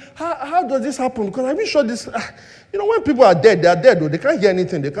happen? How does this happen? Because I'm sure this, when people are dead, they are dead, though. They can't hear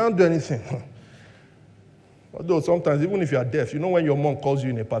anything. They can't do anything. Although sometimes, even if you are deaf, when your mom calls you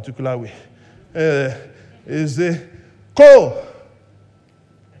in a particular way, is it, Cole,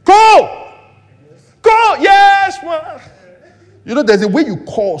 yes, man. There's a way you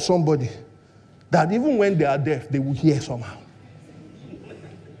call somebody that even when they are deaf, they will hear somehow.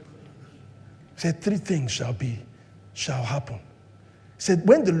 Said 3 things shall happen. Said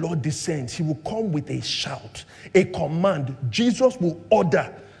when the Lord descends, he will come with a shout, a command. Jesus will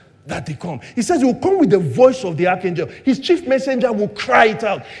order that they come. He says he will come with the voice of the archangel. His chief messenger will cry it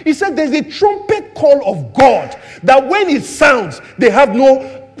out. He said there's a trumpet call of God that when it sounds, they have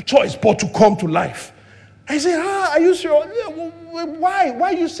no choice but to come to life. I said, are you sure?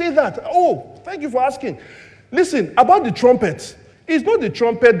 Why you say that? Oh, thank you for asking. Listen, about the trumpet. It's not the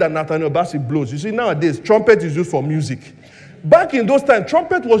trumpet that Nathaniel Bassey blows. You see, nowadays, trumpet is used for music. Back in those times,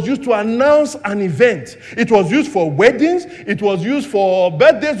 trumpet was used to announce an event. It was used for weddings. It was used for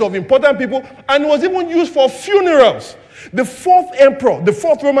birthdays of important people. And it was even used for funerals. The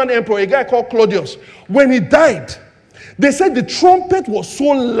fourth Roman emperor, a guy called Claudius, when he died, they said the trumpet was so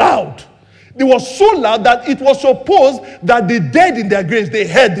loud. It was so loud that it was supposed that the dead in their graves, they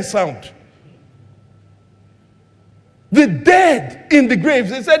heard the sound. The dead in the graves,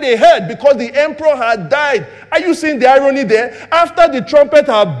 they said they heard because the emperor had died. Are you seeing the irony there? After the trumpet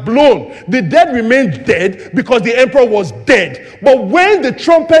had blown, the dead remained dead because the emperor was dead. But when the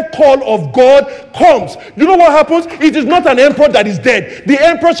trumpet call of God comes, you know what happens? It is not an emperor that is dead. The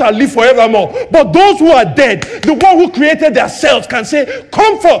emperor shall live forevermore. But those who are dead, the one who created their selves can say,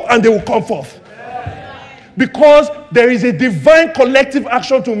 come forth, and they will come forth. Because there is a divine collective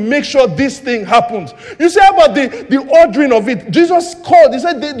action to make sure this thing happens. You see about the ordering of it. Jesus called. He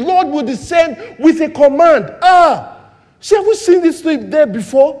said the Lord will descend with a command. See, have we seen this thing there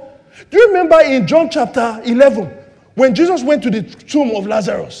before? Do you remember in John chapter 11 when Jesus went to the tomb of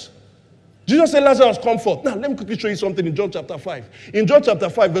Lazarus? Jesus said, Lazarus, come forth. Now, let me quickly show you something in John chapter 5. In John chapter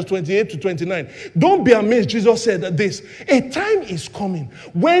 5, verse 28 to 29. Don't be amazed, Jesus said this. A time is coming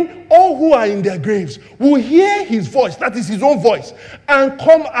when all who are in their graves will hear his voice, that is his own voice, and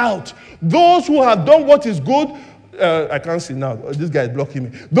come out. Those who have done what is good, I can't see now. This guy is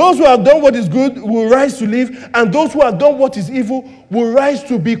blocking me. Those who have done what is good will rise to live, and those who have done what is evil will rise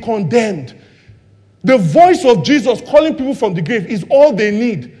to be condemned. The voice of Jesus calling people from the grave is all they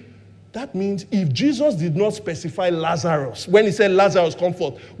need That means if Jesus did not specify Lazarus, when he said Lazarus, come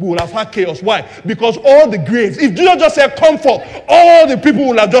forth, we would have had chaos. Why? Because all the graves, if Jesus just said come forth, all the people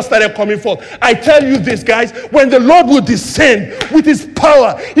would have just started coming forth. I tell you this, guys, when the Lord will descend with his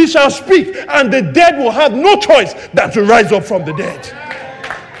power, he shall speak, and the dead will have no choice than to rise up from the dead.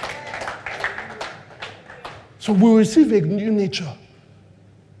 So we will receive a new nature.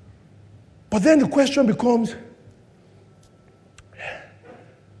 But then the question becomes,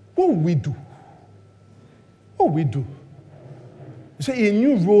 what will we do? What will we do? You say a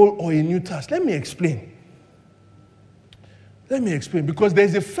new role or a new task. Let me explain. Because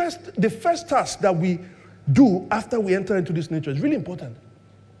there's the first task that we do after we enter into this nature. It's really important.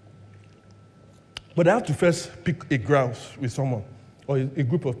 But I have to first pick a grouse with someone or a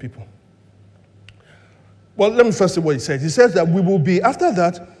group of people. Well, let me first say what he says. He says that we will be, after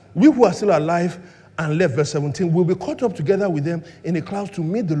that, we who are still alive and left, verse 17, will be caught up together with them in the clouds to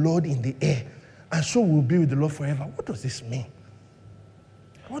meet the Lord in the air. And so we'll be with the Lord forever. What does this mean?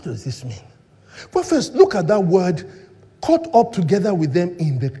 What does this mean? Well, first, look at that word, caught up together with them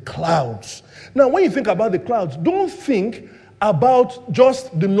in the clouds. Now, when you think about the clouds, don't think about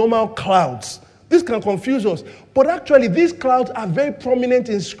just the normal clouds. This can confuse us. But actually, these clouds are very prominent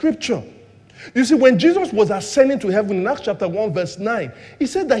in Scripture. You see, when Jesus was ascending to heaven in Acts chapter 1, verse 9, he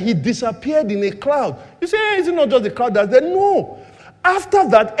said that he disappeared in a cloud. You say, hey, is it not just the cloud that's there? No. After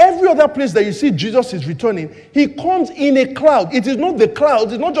that, every other place that you see Jesus is returning, he comes in a cloud. It is not the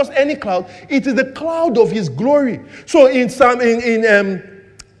cloud. It's not just any cloud. It is the cloud of his glory. So in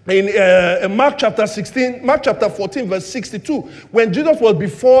Mark chapter 14, verse 62, when Jesus was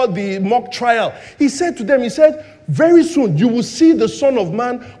before the mock trial, he said to them, very soon you will see the Son of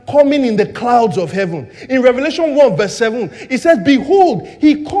Man coming in the clouds of heaven. In Revelation 1, verse 7, he says, behold,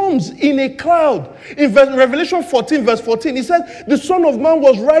 he comes in a cloud. In Revelation 14, verse 14, he says, the Son of Man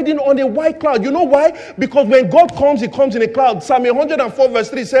was riding on a white cloud. You know why? Because when God comes, he comes in a cloud. Psalm 104, verse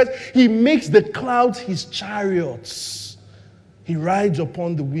 3 says, he makes the clouds his chariots. He rides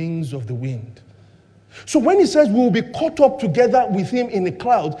upon the wings of the wind. So when he says we will be caught up together with him in the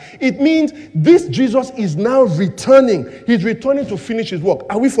clouds, it means this Jesus is now returning. He's returning to finish his work.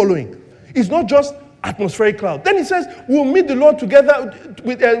 Are we following? It's not just atmospheric cloud. Then he says we'll meet the Lord together,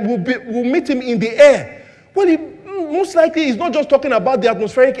 we'll meet him in the air. Well, most likely he's not just talking about the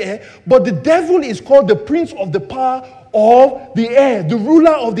atmospheric air, but the devil is called the prince of the power of the air, the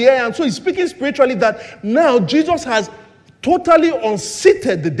ruler of the air. And so he's speaking spiritually that now Jesus has totally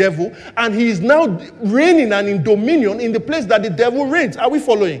unseated the devil, and he is now reigning and in dominion in the place that the devil reigns. Are we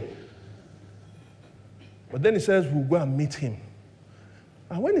following? But then he says we'll go and meet him.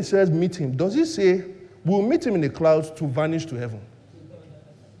 And when he says meet him, does he say we'll meet him in the clouds to vanish to heaven?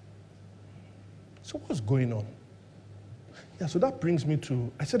 So what's going on? Yeah, so that brings me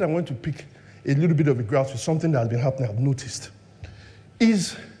to, I said I want to pick a little bit of a grasp with something that has been happening, I've noticed.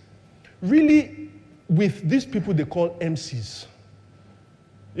 Is really with these people they call MCs.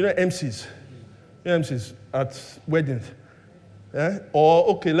 You know MCs? You know MCs at weddings. Yeah? Or,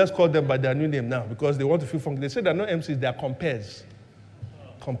 okay, let's call them by their new name now because they want to feel funky. They say they're not MCs, they're compares.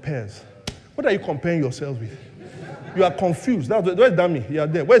 Compares. What are you comparing yourselves with? You are confused. Where's Dami? You are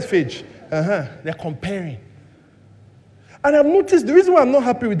there. Where's Phage? They're comparing. And I've noticed, the reason why I'm not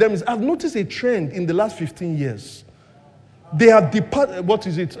happy with them is I've noticed a trend in the last 15 years. They have departed, what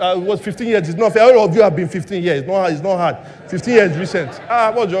is it? 15 years? It's not fair. All of you have been 15 years. It's not hard. 15 years recent.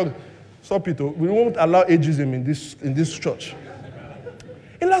 What's your... Stop it. We won't allow ageism in this church.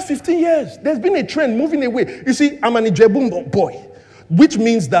 In the last 15 years, there's been a trend moving away. You see, I'm an Ijebu boy, which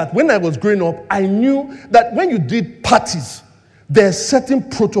means that when I was growing up, I knew that when you did parties, there's certain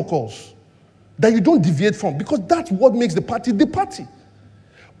protocols that you don't deviate from because that's what makes the party the party.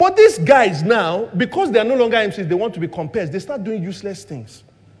 But these guys now, because they are no longer MCs, they want to be compares. They start doing useless things.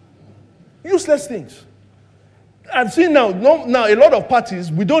 Useless things. I've seen now a lot of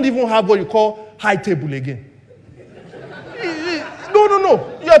parties, we don't even have what you call high table again.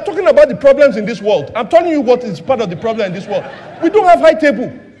 No. You are talking about the problems in this world. I'm telling you what is part of the problem in this world. We don't have high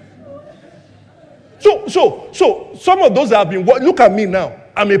table. So some of those that have been, look at me now.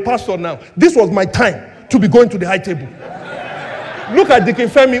 I'm a pastor now. This was my time to be going to the high table. Look at Deacon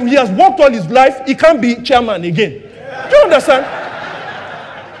Femi. He has worked all his life. He can't be chairman again. Do you understand?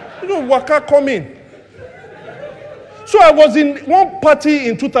 Waka come in. So I was in one party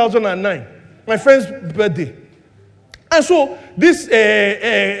in 2009, my friend's birthday. And so this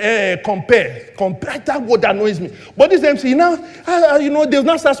compare, that word annoys me. But this MC now, they'll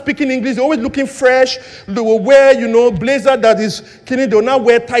now start speaking English. They're always looking fresh. They will wear, blazer that is killing. They'll now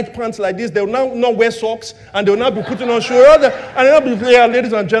wear tight pants like this. They'll now not wear socks, and they'll now be putting on shoes. And they'll be,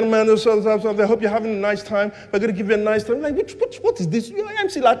 ladies and gentlemen, so I hope you're having a nice time. We're going to give you a nice time. Like, what is this? You're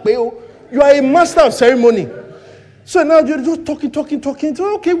MC Lakpeo. You are a master of ceremony. So now you're just talking.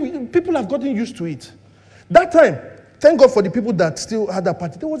 So, okay, people have gotten used to it. That time, thank God for the people that still had that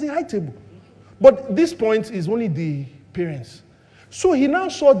party. There was a high table. But this point is only the parents. So he now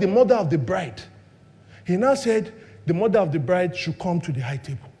saw the mother of the bride. He now said the mother of the bride should come to the high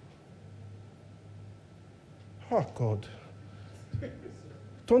table. Oh, God.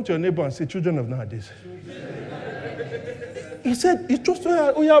 Turn to your neighbor and say, children of nowadays. He said,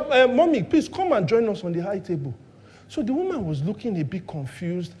 mommy, please come and join us on the high table. So the woman was looking a bit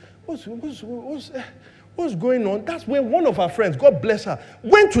confused. What's going on? That's when one of her friends, God bless her,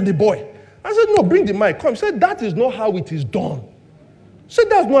 went to the boy. I said, no, bring the mic. Come. He said, that is not how it is done. I said,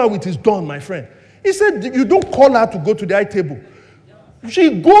 that's not how it is done, my friend. He said, you don't call her to go to the high table.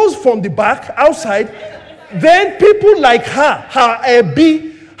 She goes from the back, outside. Then people like her Ebi,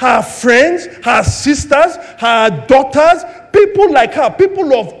 her friends, her sisters, her daughters, people like her,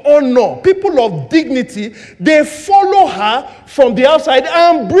 people of honor, people of dignity, they follow her from the outside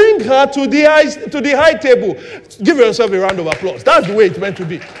and bring her to the high table. Give yourself a round of applause. That's the way it's meant to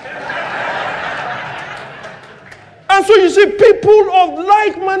be. And so you see people of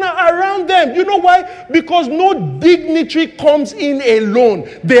like manner around them. You know why? Because no dignitary comes in alone.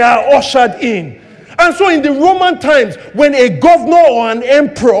 They are ushered in. And so in the Roman times, when a governor or an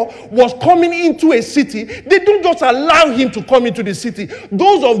emperor was coming into a city, they don't just allow him to come into the city.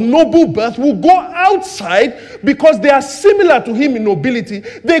 Those of noble birth will go outside because they are similar to him in nobility.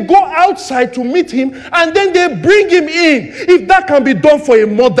 They go outside to meet him and then they bring him in. If that can be done for a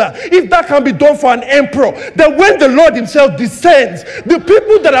mother, if that can be done for an emperor, then when the Lord himself descends, the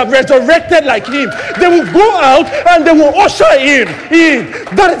people that are resurrected like him, they will go out and they will usher in.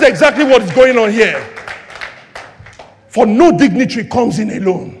 That is exactly what is going on here. For no dignitary comes in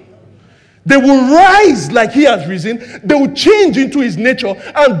alone. They will rise like he has risen. They will change into his nature.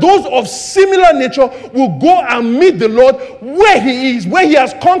 And those of similar nature will go and meet the Lord where he is, where he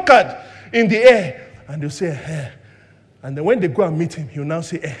has conquered in the air. And they'll say, eh. And then when they go and meet him, he'll now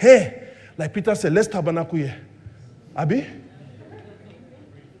say, eh. Like Peter said, let's tabernacle here. Abi?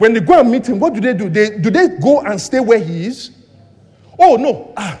 When they go and meet him, what do? Do they go and stay where he is? Oh,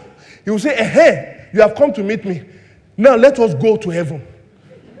 no. He will say, eh, you have come to meet me. Now let us go to heaven.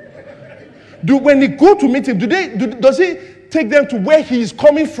 When they go to meet him, does he take them to where he is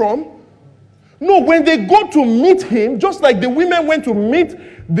coming from? No, when they go to meet him, just like the women went to meet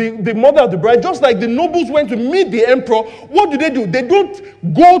the mother of the bride, just like the nobles went to meet the emperor, what do? They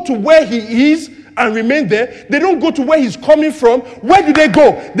don't go to where he is and remain there. They don't go to where he's coming from. Where do they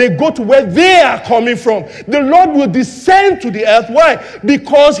go? They go to where they are coming from. The Lord will descend to the earth. Why?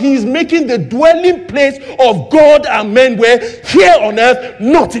 Because he is making the dwelling place of God and men where here on earth,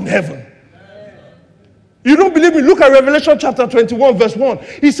 not in heaven. You don't believe me? Look at Revelation chapter 21 verse 1.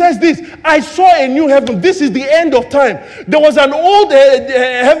 He says this, I saw a new heaven. This is the end of time. There was an old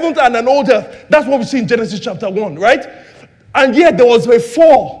heaven and an old earth. That's what we see in Genesis chapter 1, right? And yet there was a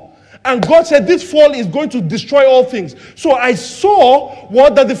fall. And God said this fall is going to destroy all things. So I saw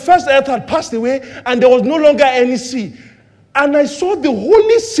that the first earth had passed away and there was no longer any sea. And I saw the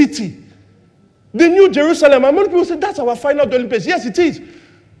holy city, the new Jerusalem. And many people say that's our final dwelling place. Yes, it is.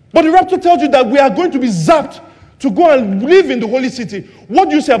 But the rapture tells you that we are going to be zapped to go and live in the holy city. What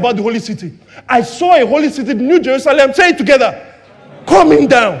do you say about the holy city? I saw a holy city, the new Jerusalem. Say it together. Coming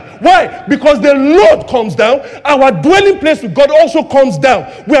down. Why? Because the Lord comes down. Our dwelling place with God also comes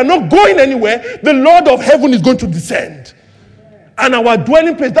down. We are not going anywhere. The Lord of heaven is going to descend. And our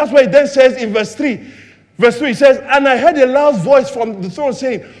dwelling place, that's why it then says in verse 3. Verse 3 says, and I heard a loud voice from the throne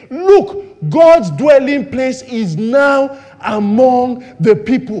saying, look, God's dwelling place is now among the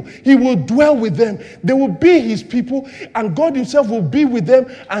people. He will dwell with them. They will be his people, and God himself will be with them,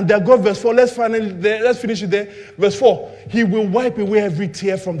 and their God. Verse 4, let's finish it there. Verse 4, he will wipe away every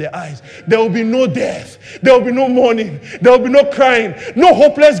tear from their eyes. There will be no death. There will be no mourning. There will be no crying. No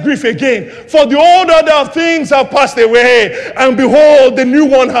hopeless grief again. For the old order of things have passed away, and behold, the new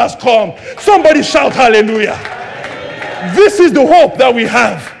one has come. Somebody shout hallelujah. This is the hope that we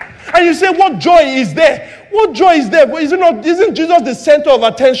have. And you say, what joy is there? What joy is there? Isn't Jesus the center of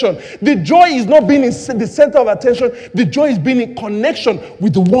attention? The joy is not being in the center of attention. The joy is being in connection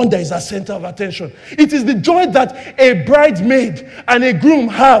with the one that is at center of attention. It is the joy that a bridesmaid and a groom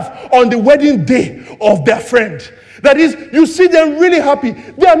have on the wedding day of their friend. That is, you see them really happy.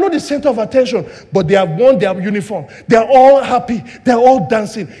 They are not the center of attention, but they have worn their uniform. They are all happy. They are all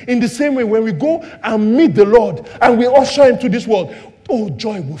dancing. In the same way, when we go and meet the Lord and we usher him to this world, oh,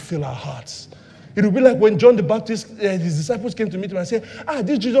 joy will fill our hearts. It will be like when John the Baptist, his disciples came to meet him and said,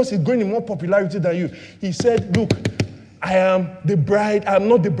 this Jesus is growing in more popularity than you. He said, look, I am the bride, I am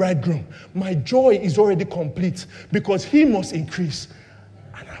not the bridegroom. My joy is already complete because he must increase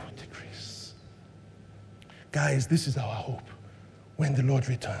and I will decrease. Guys, this is our hope when the Lord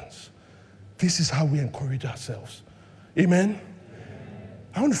returns. This is how we encourage ourselves. Amen?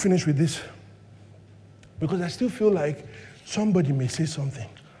 I want to finish with this because I still feel like somebody may say something.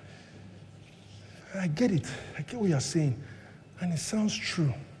 I get it. I get what you're saying. And it sounds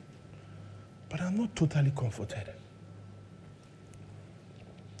true. But I'm not totally comforted.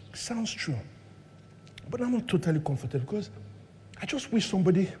 It sounds true. But I'm not totally comforted because I just wish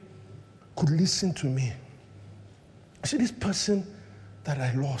somebody could listen to me. I see this person that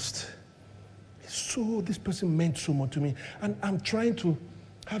I lost. This person meant so much to me. And I'm trying to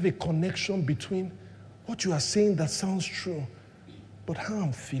have a connection between what you are saying that sounds true, but how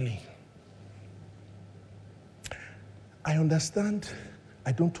I'm feeling. I understand.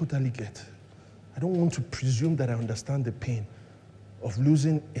 I don't totally get. I don't want to presume that I understand the pain of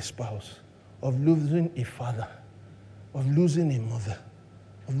losing a spouse, of losing a father, of losing a mother,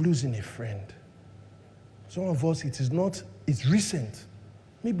 of losing a friend. Some of us, it's recent,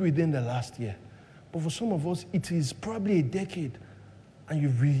 maybe within the last year. But for some of us, it is probably a decade, and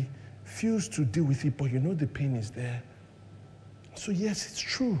you refuse to deal with it, but you know the pain is there. So yes, it's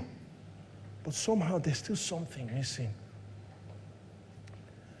true, but somehow there's still something missing.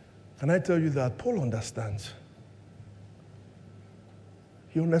 Can I tell you that Paul understands?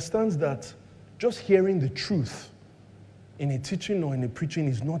 He understands that just hearing the truth in a teaching or in a preaching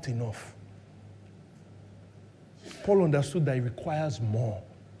is not enough. Paul understood that it requires more,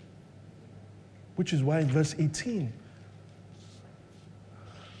 which is why in verse 18,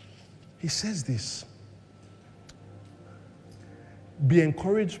 he says this. Be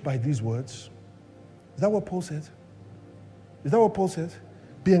encouraged by these words. Is that what Paul said? Is that what Paul said?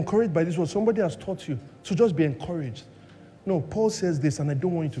 Be encouraged by these words. Somebody has taught you, so just be encouraged. No, Paul says this, and I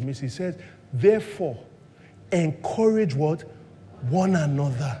don't want you to miss it. He says, therefore, encourage what? One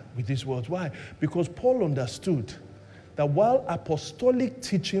another with these words. Why? Because Paul understood that while apostolic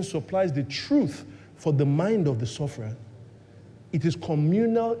teaching supplies the truth for the mind of the sufferer, it is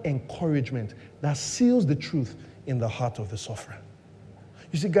communal encouragement that seals the truth in the heart of the sufferer.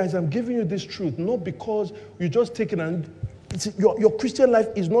 You see, guys, I'm giving you this truth not because you just take it and your Christian life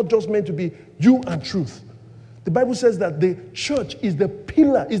is not just meant to be you and truth. The Bible says that the church is the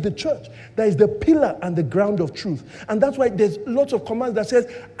pillar, is the church that is the pillar and the ground of truth. And that's why there's lots of commands that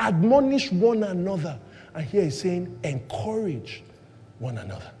says, admonish one another. And here he's saying, encourage one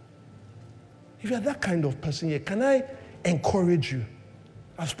another. If you're that kind of person here, can I encourage you?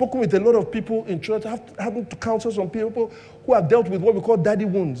 I've spoken with a lot of people in church. I've had to counsel some people who have dealt with what we call daddy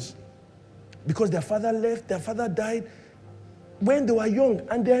wounds. Because their father left, their father died when they were young,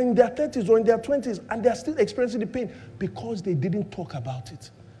 and they're in their 30s or in their 20s, and they're still experiencing the pain because they didn't talk about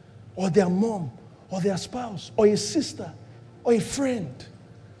it. Or their mom, or their spouse, or a sister, or a friend.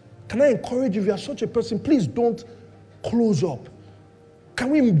 Can I encourage you, if you are such a person, please don't close up.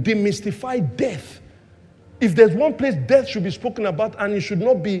 Can we demystify death? If there's one place death should be spoken about and it should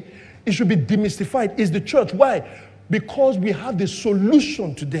be demystified, is the church. Why? Because we have the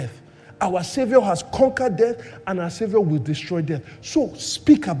solution to death. Our Savior has conquered death, and our Savior will destroy death. So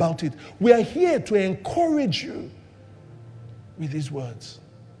speak about it. We are here to encourage you with these words.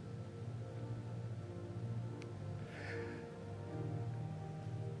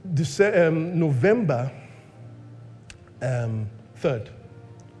 November 3rd,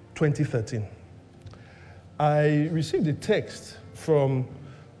 2013, I received a text from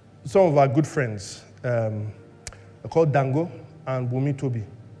some of our good friends called Dango and Bumi Tobi.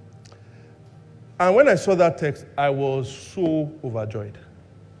 And when I saw that text, I was so overjoyed.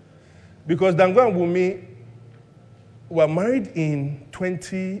 Because Dango and Bumi were married in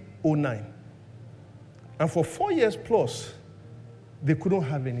 2009. And for 4 years plus, they couldn't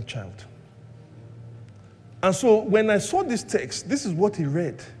have any child. And so when I saw this text, this is what he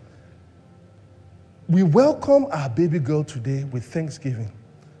read. We welcome our baby girl today with thanksgiving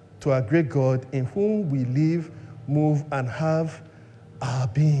to our great God in whom we live, move, and have our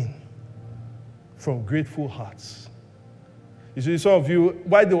being. From grateful hearts. You see, some of you,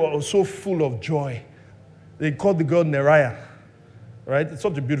 why they were so full of joy, they called the girl Neraya, right? It's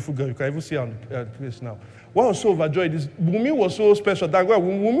such a beautiful girl. You can even see her on the place now. Why I was so overjoyed is Bumi was so special. That girl,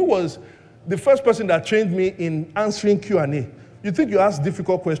 Bumi was the first person that trained me in answering Q&A. You think you ask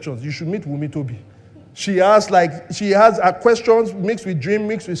difficult questions, you should meet Wumi Tobi. She has her questions mixed with dream,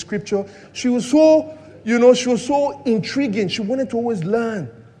 mixed with scripture. She was so, she was so intriguing. She wanted to always learn.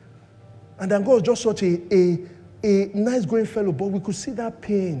 And then God was just such a nice going fellow, but we could see that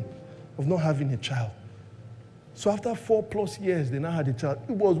pain of not having a child. So after 4+ years, they now had a child.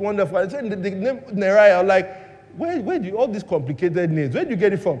 It was wonderful. I said the name Neriah, like, where do you, all these complicated names, where do you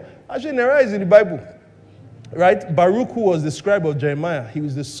get it from? Actually, Neriah is in the Bible, right? Baruch, who was the scribe of Jeremiah, he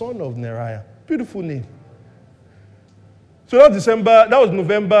was the son of Neriah. Beautiful name. So that was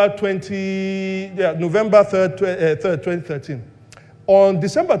November 3rd, 2013. On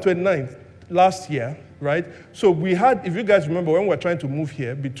December 29th, last year, right? So we had, if you guys remember, when we were trying to move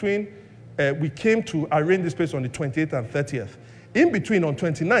here, we came to arrange this place on the 28th and 30th. In between, on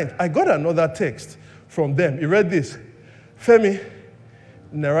 29th, I got another text from them. He read this: Femi,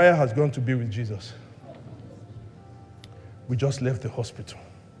 Neriah has gone to be with Jesus. We just left the hospital.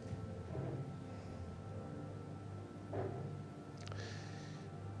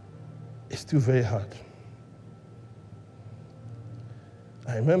 It's still very hard.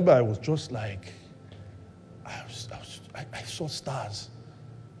 I remember I was just like, I saw stars.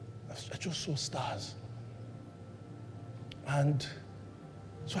 I just saw stars. And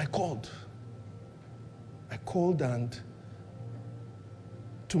so I called. And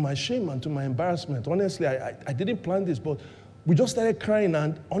to my shame and to my embarrassment, honestly, I didn't plan this, but we just started crying,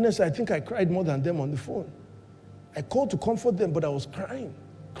 and honestly, I think I cried more than them on the phone. I called to comfort them, but I was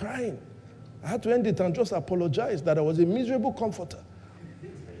crying. I had to end it and just apologize that I was a miserable comforter.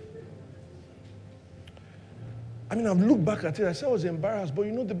 I mean, I've looked back at it, I said I was embarrassed, but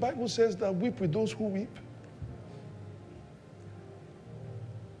the Bible says that weep with those who weep.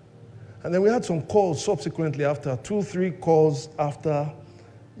 And then we had some calls subsequently after, 2-3 calls after.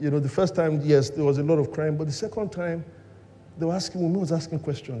 The first time, yes, there was a lot of crying, but the second time, Wumi was asking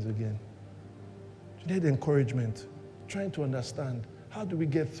questions again. She needed encouragement, trying to understand, how do we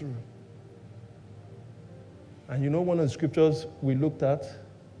get through? And one of the scriptures we looked at,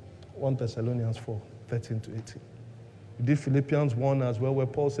 1 Thessalonians 4, 13-18. We did Philippians 1 as well, where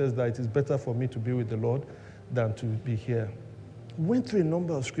Paul says that it is better for me to be with the Lord than to be here. We went through a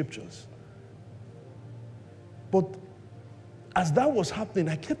number of scriptures. But as that was happening,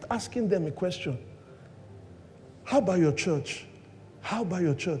 I kept asking them a question. How about your church? How about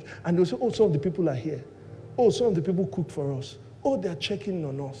your church? And they'll say, oh, some of the people are here. Oh, some of the people cook for us. Oh, they're checking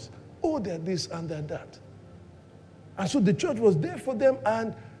on us. Oh, they're this and they're that. And so the church was there for them,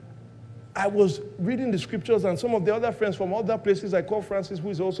 and I was reading the scriptures, and some of the other friends from other places, I called Francis, who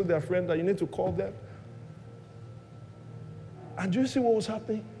is also their friend, that you need to call them. And do you see what was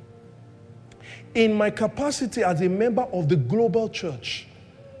happening? In my capacity as a member of the global church,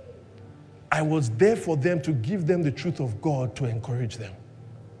 I was there for them to give them the truth of God, to encourage them.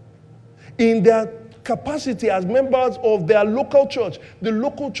 In their capacity as members of their local church, the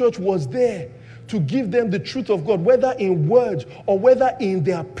local church was there to give them the truth of God, whether in words or whether in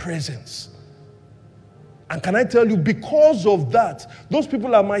their presence. And can I tell you, because of that, those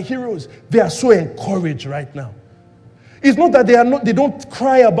people are my heroes. They are so encouraged right now. It's not that they don't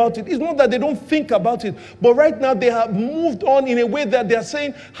cry about it. It's not that they don't think about it. But right now they have moved on in a way that they're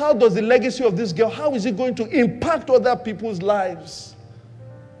saying, how does the legacy of this girl, how is it going to impact other people's lives?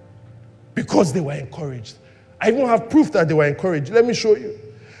 Because they were encouraged. I even have proof that they were encouraged. Let me show you.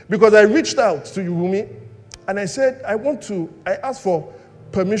 Because I reached out to you, Wumi, and I said, I asked for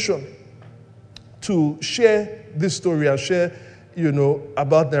permission to share this story and share,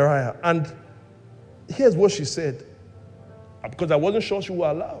 about Neriah. And here's what she said. Because I wasn't sure she would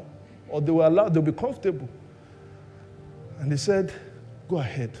allow, or they were allowed, they'll be comfortable. And they said, go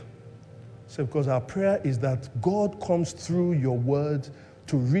ahead. So because our prayer is that God comes through your word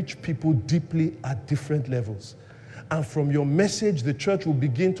to reach people deeply at different levels. And from your message, the church will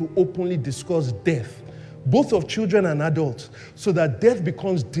begin to openly discuss death, both of children and adults, so that death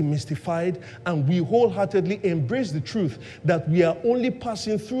becomes demystified and we wholeheartedly embrace the truth that we are only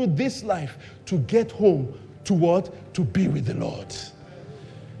passing through this life to get home. To what? To be with the Lord.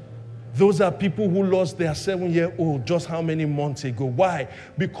 Those are people who lost their 7-year-old just how many months ago? Why?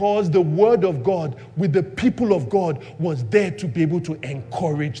 Because the word of God with the people of God was there to be able to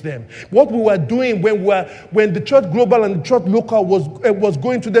encourage them. What we were doing when the church global and the church local was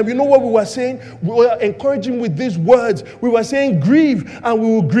going to them, you know what we were saying? We were encouraging with these words. We were saying, grieve and we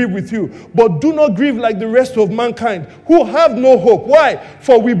will grieve with you. But do not grieve like the rest of mankind who have no hope. Why?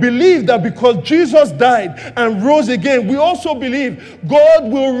 For we believe that because Jesus died and rose again, we also believe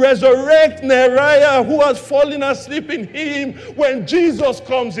God will resurrect Neriah, who has fallen asleep in him when Jesus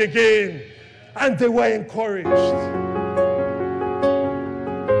comes again. and they were encouraged.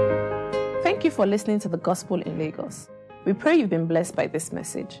 Thank you for listening to the Gospel in Lagos. We pray you've been blessed by this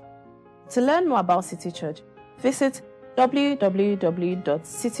message. To learn more about City Church, visit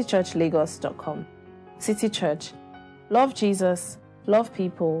www.citychurchlagos.com. City Church. Love Jesus, love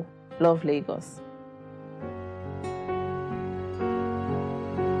people, love Lagos.